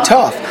it can be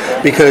tough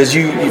because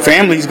your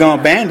family's going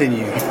to abandon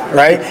you,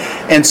 right?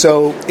 And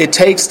so it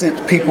takes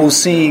people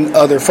seeing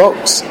other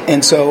folks,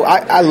 and so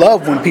I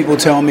love when people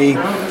tell me,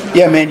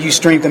 yeah, man, you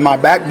strengthen my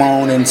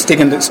backbone and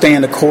staying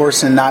the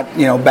course and not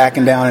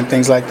backing down and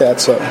things like that.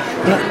 So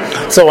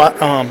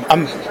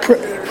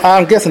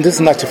I'm guessing this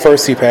is not your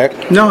first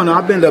CPAC. No,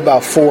 I've been to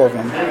about 4 of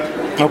them.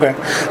 Okay.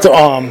 So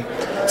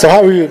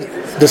how would you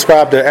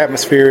describe the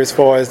atmosphere as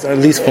far as, at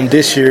least from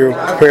this year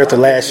compared to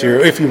last year,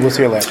 if you was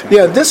here last year?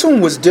 Yeah, this one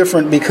was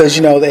different because,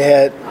 they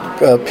had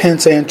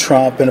Pence and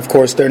Trump, and of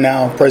course they're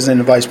now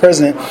president and vice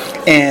president,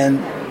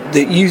 and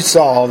you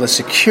saw the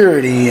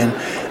security, and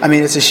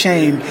it's a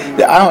shame.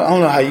 I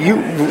don't know how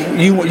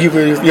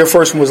your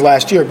first one was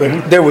last year,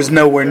 but there was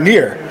nowhere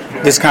near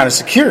this kind of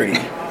security.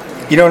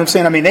 You know what I'm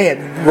saying? They had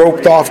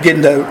roped off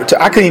getting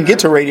I couldn't even get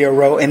to Radio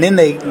Row, and then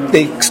they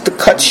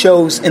cut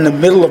shows in the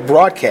middle of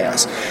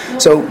broadcast.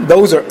 So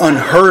those are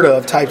unheard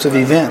of types of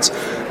events.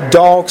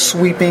 Dog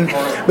sweeping.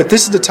 But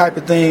this is the type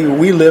of thing,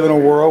 we live in a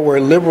world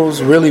where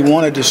liberals really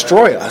want to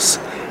destroy us.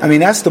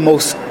 That's the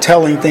most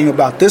telling thing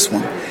about this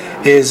one,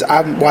 is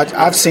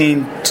I've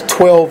seen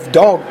 12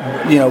 dog,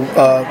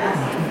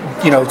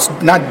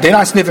 they're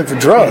not sniffing for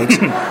drugs.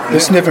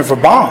 They're sniffing for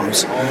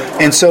bombs.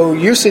 And so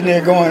you're sitting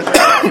there going,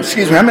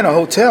 excuse me, I'm in a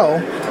hotel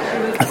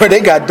where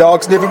they got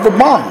dogs sniffing for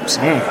bombs.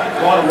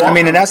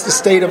 And that's the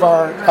state of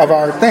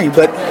our thing.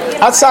 But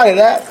outside of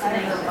that,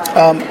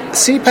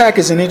 CPAC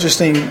is an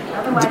interesting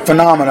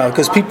phenomenon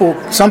because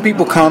some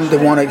people come to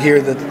want to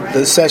hear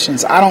the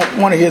sessions. I don't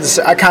want to hear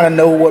I kind of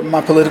know what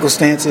my political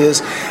stance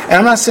is, and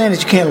I'm not saying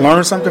that you can't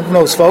learn something from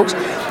those folks.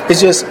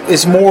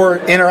 It's more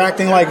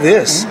interacting like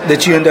this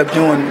that you end up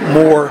doing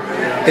more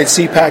at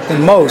CPAC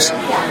than most.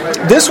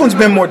 This one's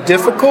been more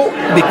difficult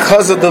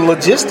because of the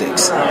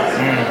logistics.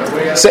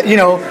 So,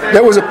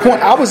 there was a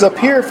point I was up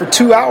here for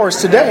 2 hours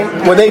today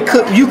where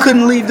you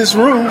couldn't leave this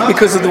room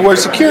because of where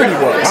security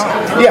was.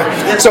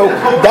 Yeah. So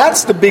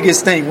that's the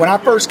biggest thing. When I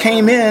first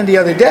came in the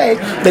other day,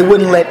 they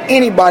wouldn't let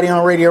anybody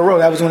on Radio Row.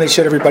 That was when they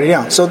shut everybody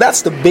down. So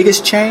that's the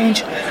biggest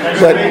change.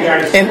 But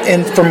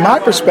and from my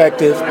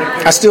perspective,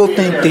 I still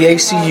think the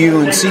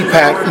ACU and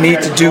CPAC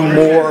need to do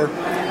more.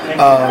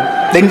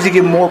 They need to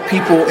get more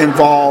people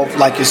involved,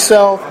 like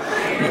yourself,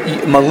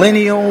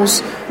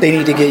 millennials. They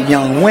need to get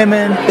young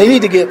women. They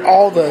need to get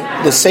all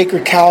the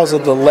sacred cows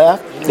of the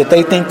left that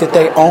they think that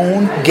they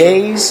own,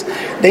 gays.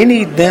 They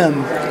need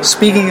them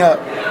speaking up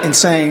and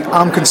saying,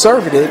 I'm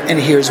conservative, and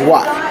here's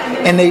why.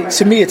 And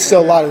to me, it's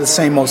still a lot of the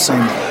same old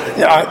same.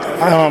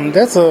 Yeah,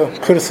 that's a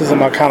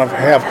criticism I kind of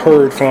have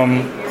heard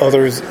from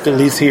others, at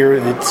least here,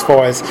 as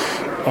far as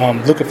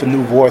looking for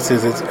new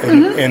voices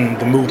in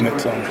the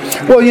movement.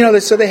 Well,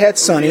 so they had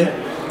Sonny,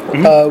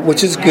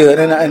 which is good,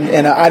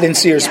 and I didn't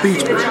see her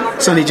speech.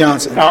 Sonny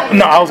Johnson.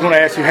 No, I was going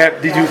to ask you.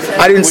 Did you?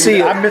 I didn't see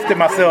it. I missed it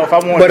myself.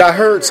 But I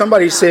heard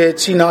somebody said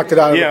she knocked it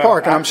out of the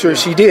park, and I'm sure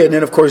she did. And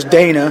then, of course,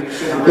 Dana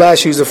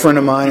Lash, who's a friend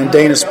of mine, and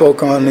Dana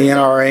spoke on the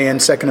NRA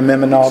and Second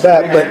Amendment and all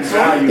that. But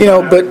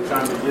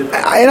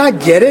and I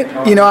get it.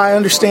 I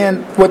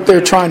understand what they're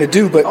trying to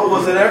do, but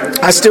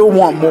I still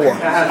want more.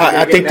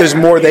 I think there's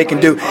more they can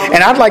do,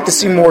 and I'd like to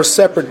see more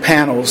separate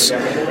panels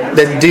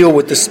that deal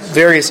with the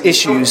various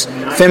issues: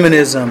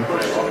 feminism,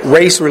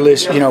 race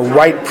religion,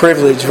 white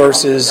privilege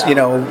versus,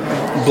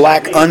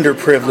 black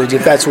underprivilege.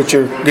 If that's what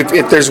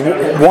if there's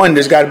one,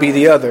 there's got to be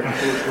the other.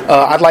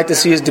 I'd like to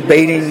see us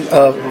debating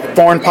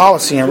foreign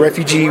policy and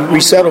refugee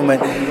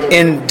resettlement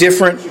in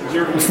different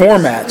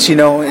formats,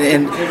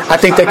 and I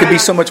think that could be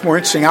so much more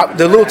interesting.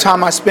 The little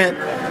time I spent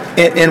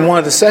in one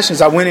of the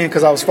sessions, I went in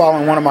because I was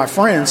following one of my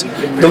friends.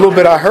 The little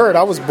bit I heard,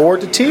 I was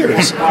bored to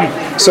tears.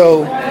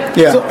 So,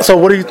 yeah. So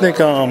what do you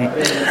think?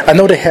 I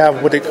know they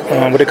have what they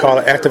call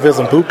an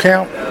activism boot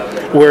camp,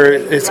 where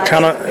it's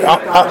kind of.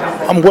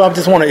 I'm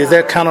just wondering, is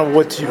that kind of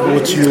what you were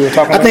talking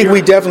about? I think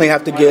we definitely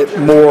have to get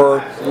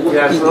more.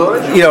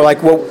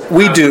 Like what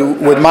we do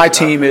with my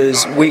team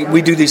is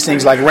we do these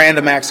things like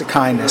random acts of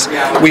kindness.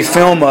 We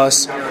film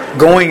us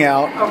going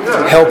out,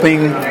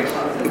 helping.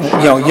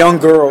 Young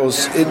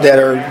girls that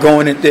are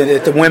going at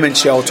the women's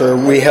shelter.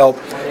 We help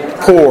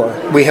poor.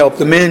 We help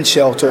the men's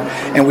shelter,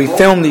 and we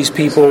film these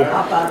people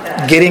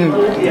getting,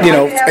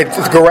 at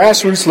the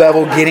grassroots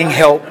level, getting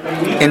help,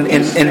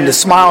 and the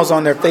smiles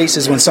on their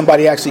faces when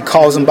somebody actually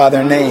calls them by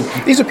their name.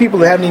 These are people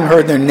that haven't even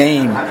heard their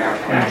name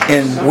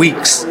in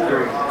weeks.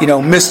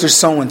 Mr.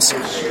 So-and-so.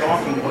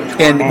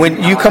 And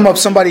when you come up,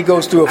 somebody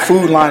goes through a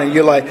food line, and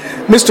you're like,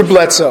 Mr.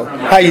 Bledsoe,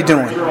 how you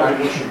doing?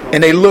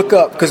 And they look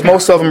up, because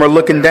most of them are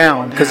looking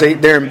down because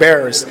they're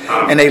embarrassed,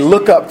 and they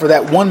look up for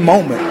that one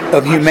moment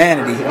of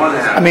humanity.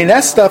 I mean,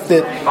 that's stuff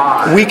that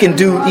we can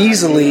do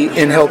easily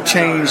and help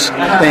change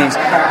things.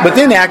 But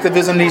then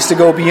activism needs to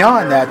go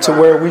beyond that to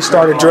where we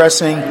start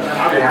addressing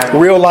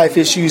real life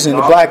issues in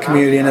the black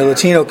community and the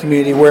Latino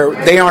community where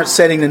they aren't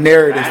setting the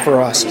narrative for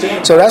us.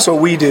 So that's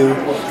what we do,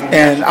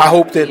 and I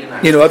hope that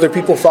other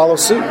people follow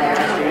suit.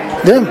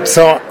 Yeah.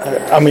 So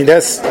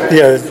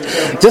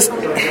just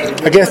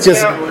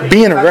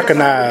being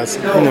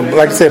recognized,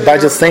 like I said, by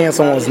just saying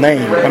someone's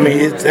name. I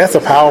mean, that's a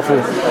powerful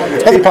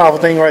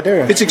thing right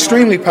there. It's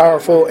extremely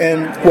powerful,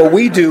 and what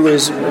we do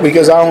is,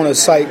 because I own a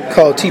site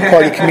called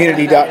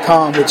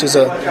TeaPartyCommunity.com, which is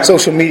a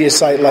social media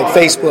site like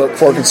Facebook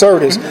for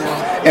conservatives,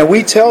 and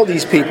we tell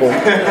these people,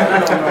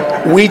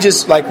 we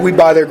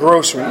buy their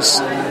groceries,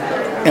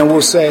 and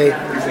we'll say,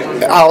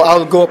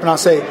 I'll go up and I'll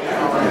say,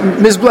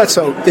 Ms.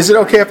 Bledsoe, is it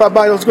okay if I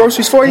buy those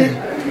groceries for you?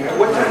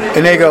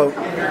 And they go,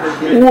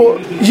 well,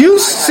 you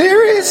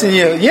serious? And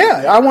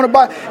yeah, I want to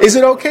buy. Is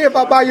it okay if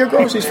I buy your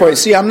groceries for you?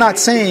 See, I'm not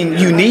saying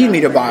you need me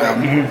to buy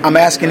them. I'm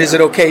asking, is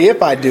it okay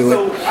if I do it?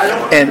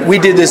 And we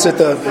did this at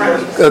the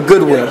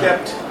Goodwill.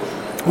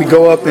 We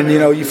go up and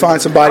you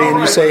find somebody and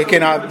you say,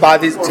 can I buy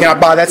this? Can I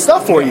buy that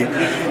stuff for you?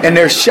 And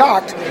they're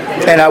shocked.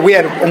 And we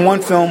had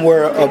one film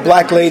where a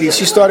black lady,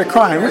 she started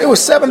crying. It was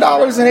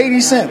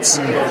 $7.80,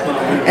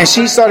 and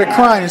she started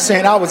crying and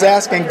saying, I was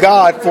asking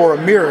God for a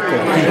miracle.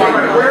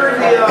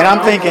 And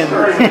I'm thinking,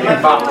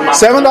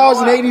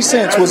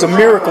 $7.80 was a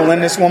miracle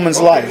in this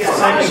woman's life.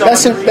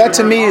 That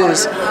to me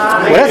is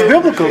that's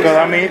biblical,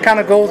 because it kind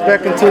of goes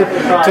back into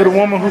the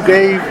woman who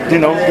gave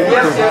the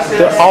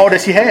all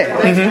that she had.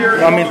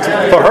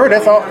 Mm-hmm. For her,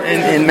 that's all,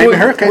 and maybe in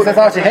her case, that's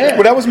all she had.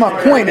 Well, that was my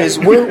point. Is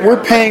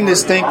we're paying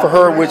this thing for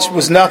her, which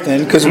was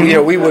nothing, because we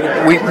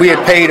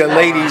had paid a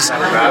lady's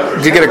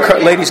to get a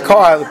lady's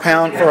car out of the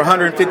pound for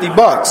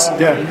 $150.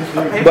 Yeah.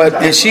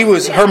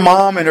 And her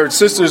mom and her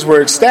sisters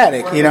were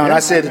ecstatic, and And I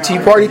said, the Tea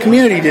Party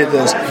community did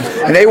this.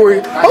 And they were,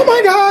 oh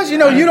my gosh, you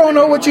don't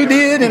know what you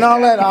did and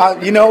all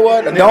that. You know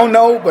what? I don't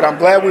know, but I'm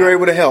glad we were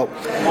able to help.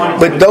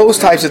 But those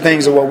types of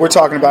things are what we're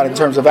talking about in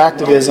terms of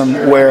activism,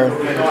 where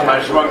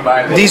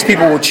these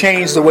people will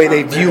change the way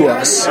they view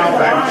us.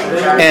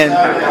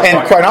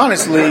 And quite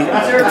honestly,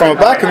 from a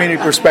black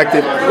community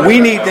perspective, we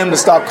need them to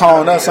stop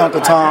calling us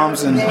Uncle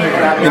Toms and,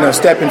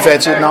 Step and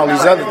Fetch It and all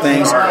these other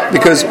things,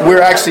 because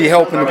we're actually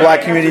helping the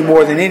black community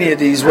more than any of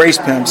these race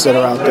pimps that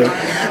are out there.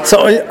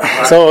 So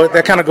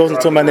that kind of goes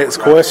into my next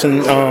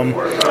question.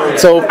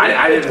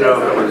 I didn't know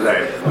if it was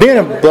that. Being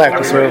a black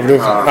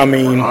conservative, I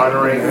mean,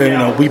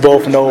 we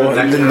both know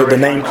the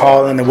name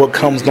calling and what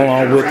comes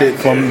along with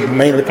it,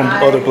 mainly from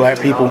other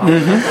black people.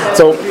 Mm-hmm.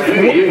 So,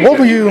 what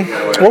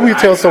will you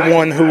tell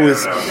someone who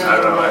is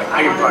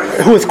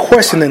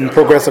questioning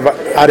progressive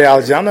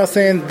ideology? I'm not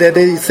saying that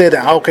they said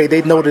that okay,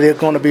 they know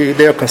that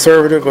they're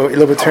conservative or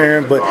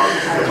libertarian, but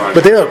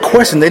they're a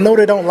question. They know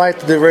they don't like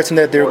the direction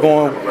that they're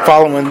going,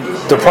 following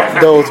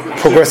those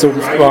progressive,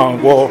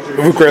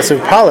 regressive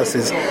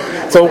policies.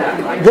 So,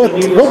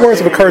 what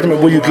words of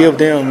encouragement will you give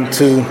them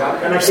to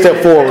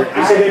step forward?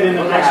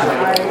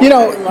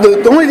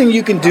 The only thing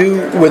you can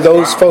do with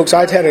those folks,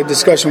 I had a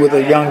discussion with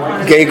a young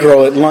gay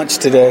girl at lunch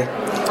today,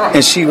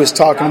 and she was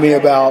talking to me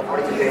about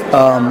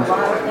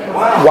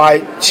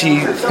why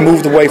she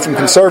moved away from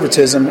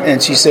conservatism,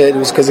 and she said it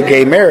was because of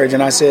gay marriage.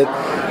 And I said,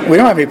 we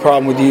don't have any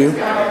problem with you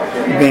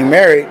being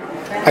married.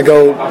 I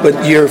go,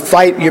 but you're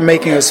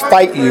making us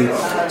fight you.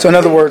 So in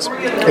other words,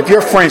 if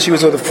your friend, she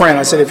was with a friend,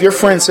 I said, if your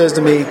friend says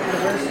to me,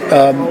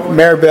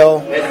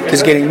 Maribel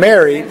is getting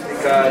married,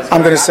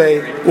 I'm going to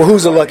say, well,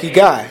 who's the lucky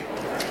guy?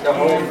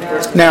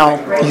 Now,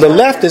 the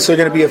leftists are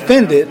going to be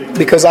offended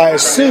because I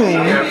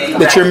assume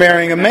that you're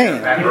marrying a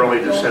man.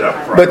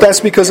 But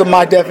that's because of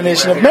my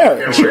definition of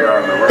marriage.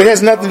 It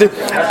has nothing to do.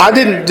 I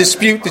didn't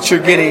dispute that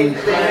you're getting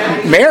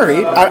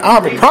married. I don't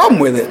have a problem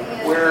with it.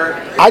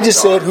 I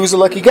just said, who's the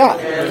lucky guy?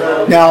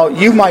 Now,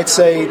 you might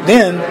say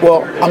then,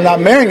 well, I'm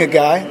not marrying a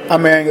guy,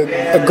 I'm marrying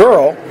a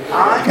girl.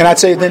 And I'd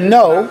say, then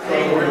no,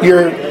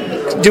 you're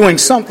doing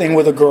something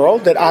with a girl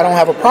that I don't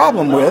have a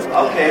problem with,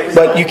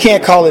 but you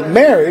can't call it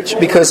marriage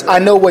because I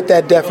know what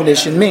that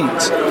definition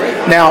means.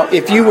 Now,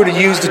 if you were to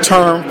use the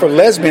term for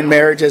lesbian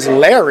marriage as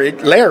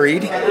larried,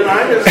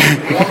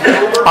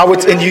 I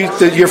would, and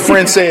your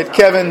friend said,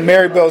 Kevin,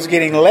 Maribel's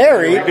getting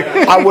larried,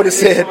 I would have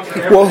said,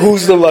 well,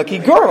 who's the lucky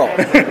girl?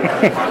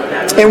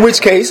 In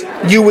which case,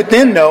 you would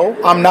then know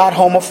I'm not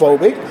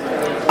homophobic,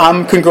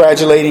 I'm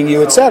congratulating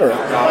you, etc.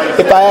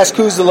 If I ask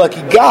who's the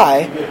lucky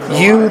guy,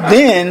 you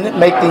then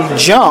make the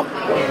jump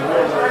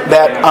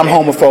that I'm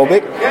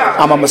homophobic,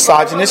 I'm a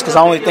misogynist because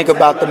I only think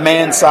about the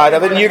man side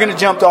of it, and you're going to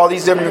jump to all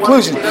these different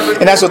conclusions.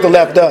 And that's what the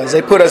left does.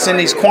 They put us in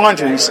these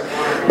quandaries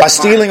by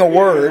stealing a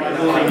word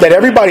that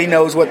everybody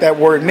knows what that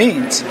word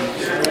means.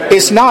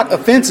 It's not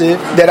offensive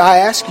that I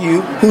ask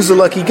you who's the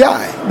lucky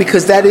guy,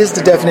 because that is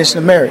the definition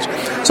of marriage.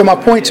 So my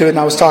point to it, and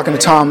I was talking to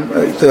Tom,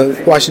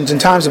 the Washington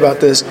Times, about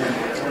this,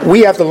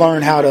 we have to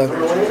learn how to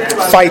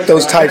fight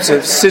those types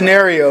of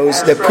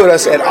scenarios that put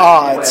us at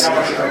odds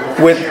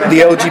with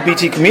the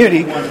LGBT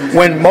community,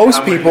 when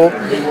most people,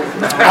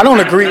 I don't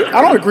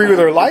agree with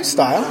her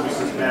lifestyle.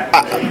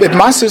 If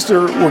my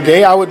sister were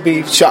gay, I would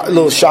be a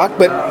little shocked,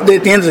 but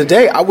at the end of the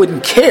day, I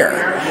wouldn't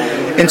care.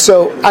 And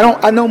so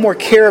I no more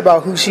care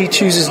about who she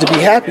chooses to be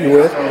happy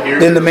with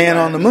than the man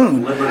on the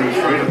moon.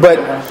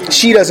 But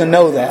she doesn't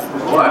know that.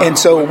 And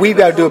so we've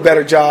got to do a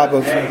better job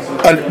of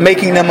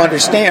making them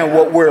understand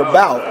what we're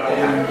about,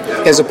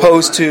 as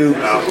opposed to,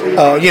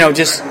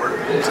 just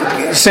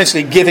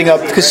essentially giving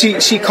up. Because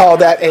she called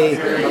that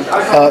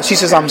she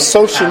says, I'm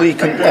fiscally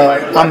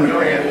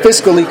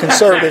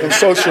conservative and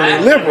socially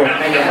liberal.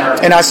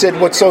 And I said,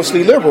 what's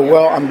socially liberal?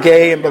 Well, I'm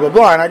gay and blah, blah,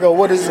 blah. And I go,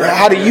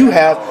 how do you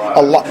have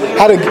a lock?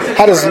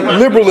 How does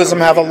liberalism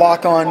have a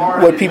lock on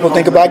what people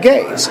think about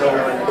gays?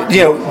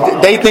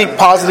 They think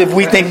positive,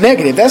 we think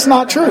negative. That's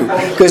not true.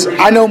 Because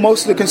I know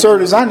most of the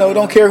conservatives I know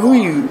don't care who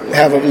you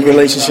have a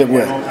relationship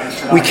with.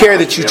 We care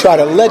that you try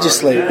to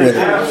legislate with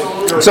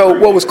it. So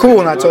what was cool,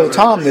 and I told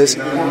Tom this,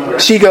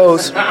 she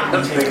goes,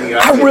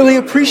 I really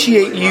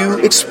appreciate you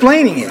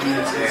explaining it.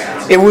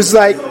 It was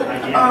like,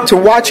 to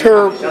watch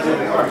her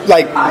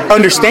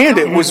understand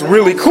it was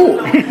really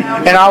cool.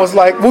 And I was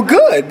like, well,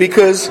 good,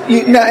 because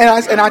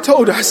I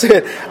told her, I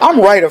said, I'm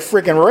right of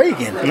freaking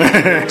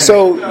Reagan.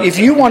 So if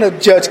you want to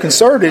judge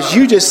conservatives,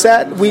 you just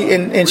sat,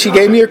 and she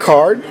gave me a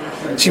card.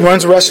 She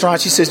runs a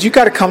restaurant. She says, you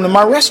got to come to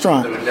my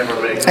restaurant.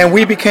 And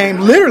we became,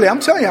 literally, I'm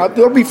telling you,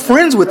 I'll be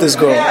friends with this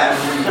girl,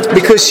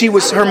 because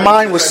her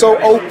mind was so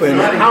open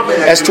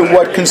as to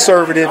what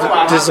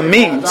conservatism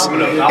means.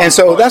 And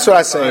so that's what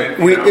I say.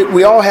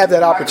 We all have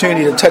that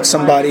opportunity to touch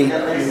somebody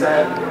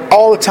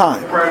all the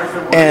time.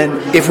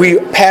 And if we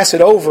pass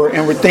it over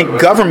and we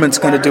think government's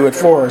going to do it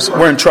for us,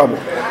 we're in trouble.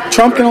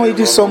 Trump can only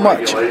do so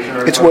much.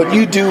 It's what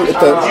you do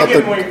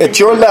at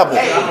your level.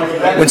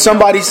 When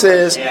somebody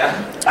says,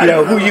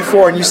 who you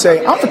for, and you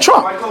say, I'm for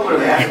Trump.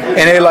 And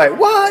they're like,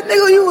 what,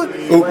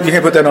 nigga, you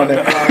can't put that on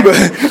there.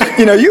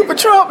 But, you for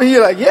Trump? And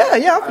you're like, yeah,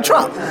 I'm for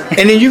Trump.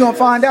 And then you're going to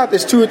find out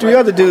there's 2 or 3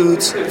 other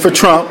dudes for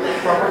Trump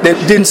that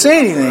didn't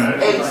say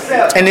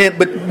anything.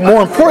 But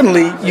more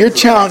importantly, you're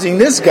challenging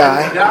this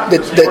guy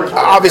that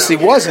obviously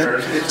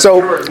wasn't.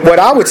 So what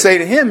I would say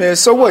to him is,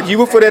 so what, you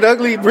were for that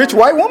ugly rich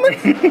white woman?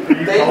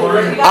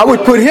 I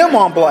would put him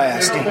on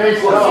blast.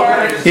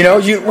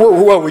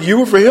 You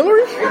were for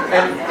Hillary?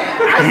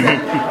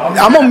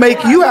 I'm going to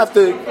make you have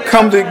to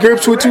come to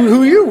grips with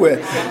who you're with.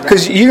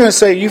 Because you're going to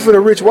say, you for the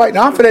rich white.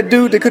 Now, I'm for that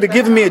dude that could have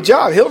given me a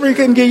job. Hillary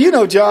couldn't give you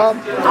no job.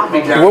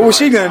 What was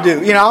she going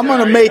to do? I'm going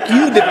to make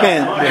you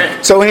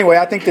defend. So anyway,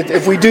 I think that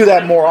if we do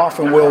that more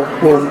often, we'll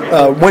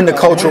win the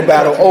cultural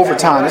battle over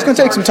time. It's going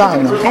to take some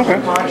time, though.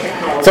 Okay.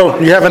 So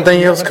you have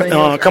anything else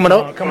coming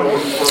up?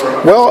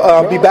 Well,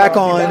 I'll be back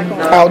on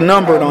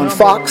Outnumbered on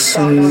Fox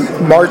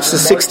on March the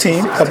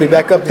 16th. I'll be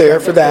back up there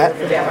for that.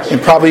 And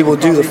probably will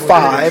do the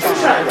 5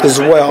 as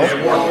well.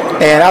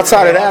 And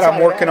outside of that, I'm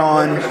working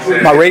on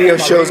my radio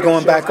shows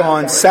going back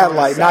on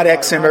satellite, not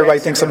XM. Everybody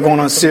thinks I'm going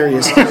on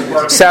Sirius.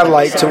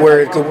 Satellite to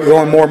where it could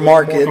go in more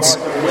markets.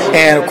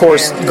 And, of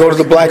course, go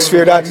to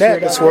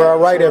theblacksphere.net. That's where I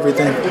write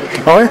everything.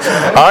 All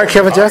right,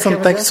 Kevin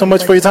Jackson, thank you so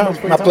much for your time.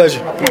 My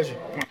pleasure.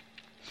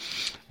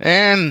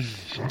 And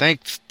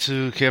thanks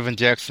to Kevin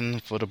Jackson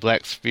for the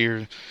Black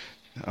Sphere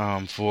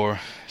for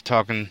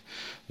talking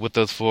with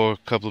us for a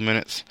couple of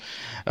minutes.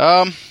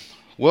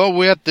 Well,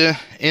 we're at the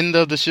end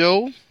of the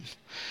show.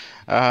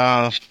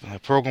 The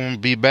program will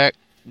be back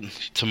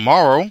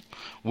tomorrow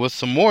with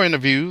some more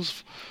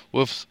interviews.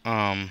 With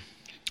we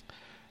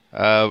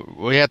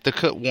had to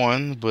cut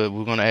one, but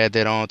we're going to add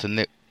that on to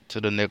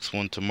the next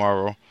one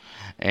tomorrow,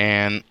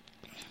 and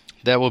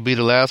that will be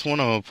the last one.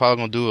 I'm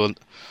probably going to do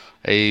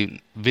a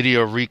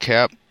video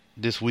recap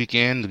this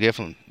weekend.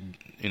 Definitely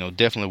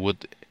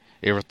with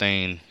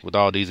everything, with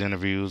all these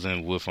interviews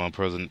and with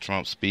President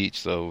Trump's speech.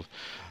 So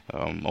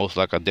most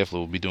likely I definitely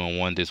will be doing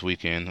one this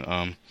weekend.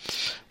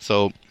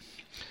 Till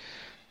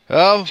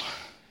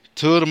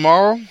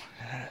tomorrow,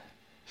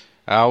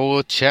 I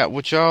will chat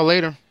with y'all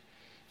later.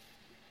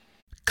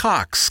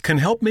 Cox can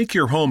help make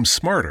your home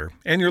smarter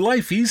and your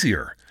life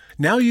easier.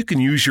 Now you can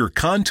use your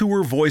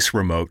Contour voice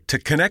remote to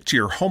connect to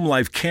your home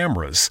life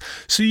cameras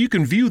so you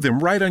can view them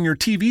right on your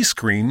TV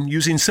screen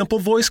using simple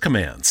voice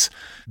commands.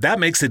 That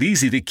makes it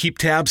easy to keep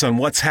tabs on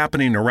what's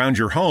happening around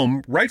your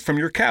home right from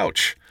your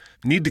couch.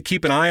 Need to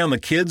keep an eye on the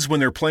kids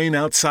when they're playing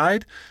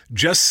outside?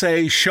 Just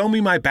say, "Show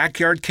me my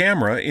backyard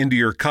camera" into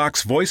your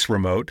Cox voice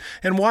remote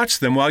and watch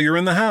them while you're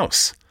in the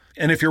house.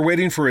 And if you're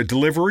waiting for a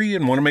delivery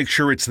and want to make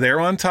sure it's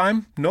there on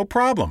time, no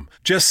problem.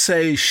 Just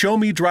say, "Show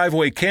me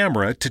driveway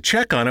camera" to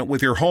check on it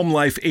with your Home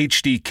Life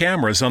HD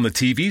cameras on the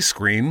TV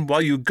screen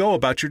while you go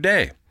about your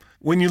day.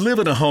 When you live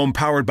in a home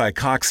powered by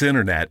Cox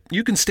Internet,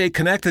 you can stay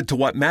connected to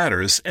what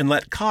matters and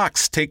let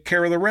Cox take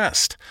care of the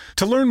rest.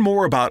 To learn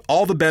more about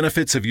all the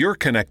benefits of your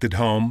connected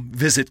home,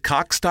 visit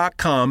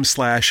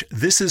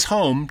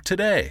cox.com/thisishome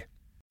today.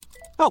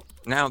 Oh,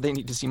 now they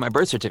need to see my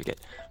birth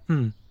certificate.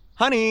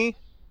 Honey,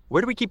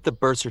 where do we keep the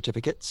birth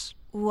certificates?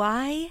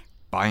 Why?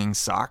 Buying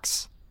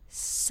socks?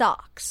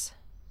 Socks.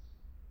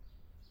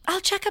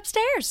 I'll check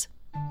upstairs.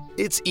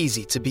 It's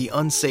easy to be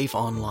unsafe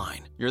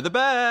online. You're the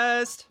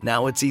best!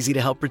 Now it's easy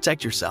to help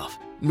protect yourself.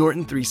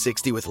 Norton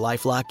 360 with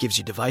LifeLock gives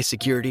you device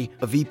security,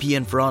 a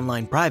VPN for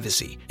online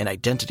privacy, and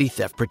identity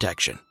theft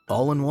protection,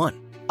 all in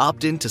one.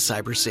 Opt in to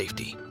cyber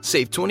safety.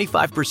 Save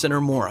 25%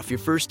 or more off your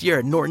first year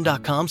at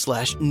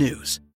norton.com/news.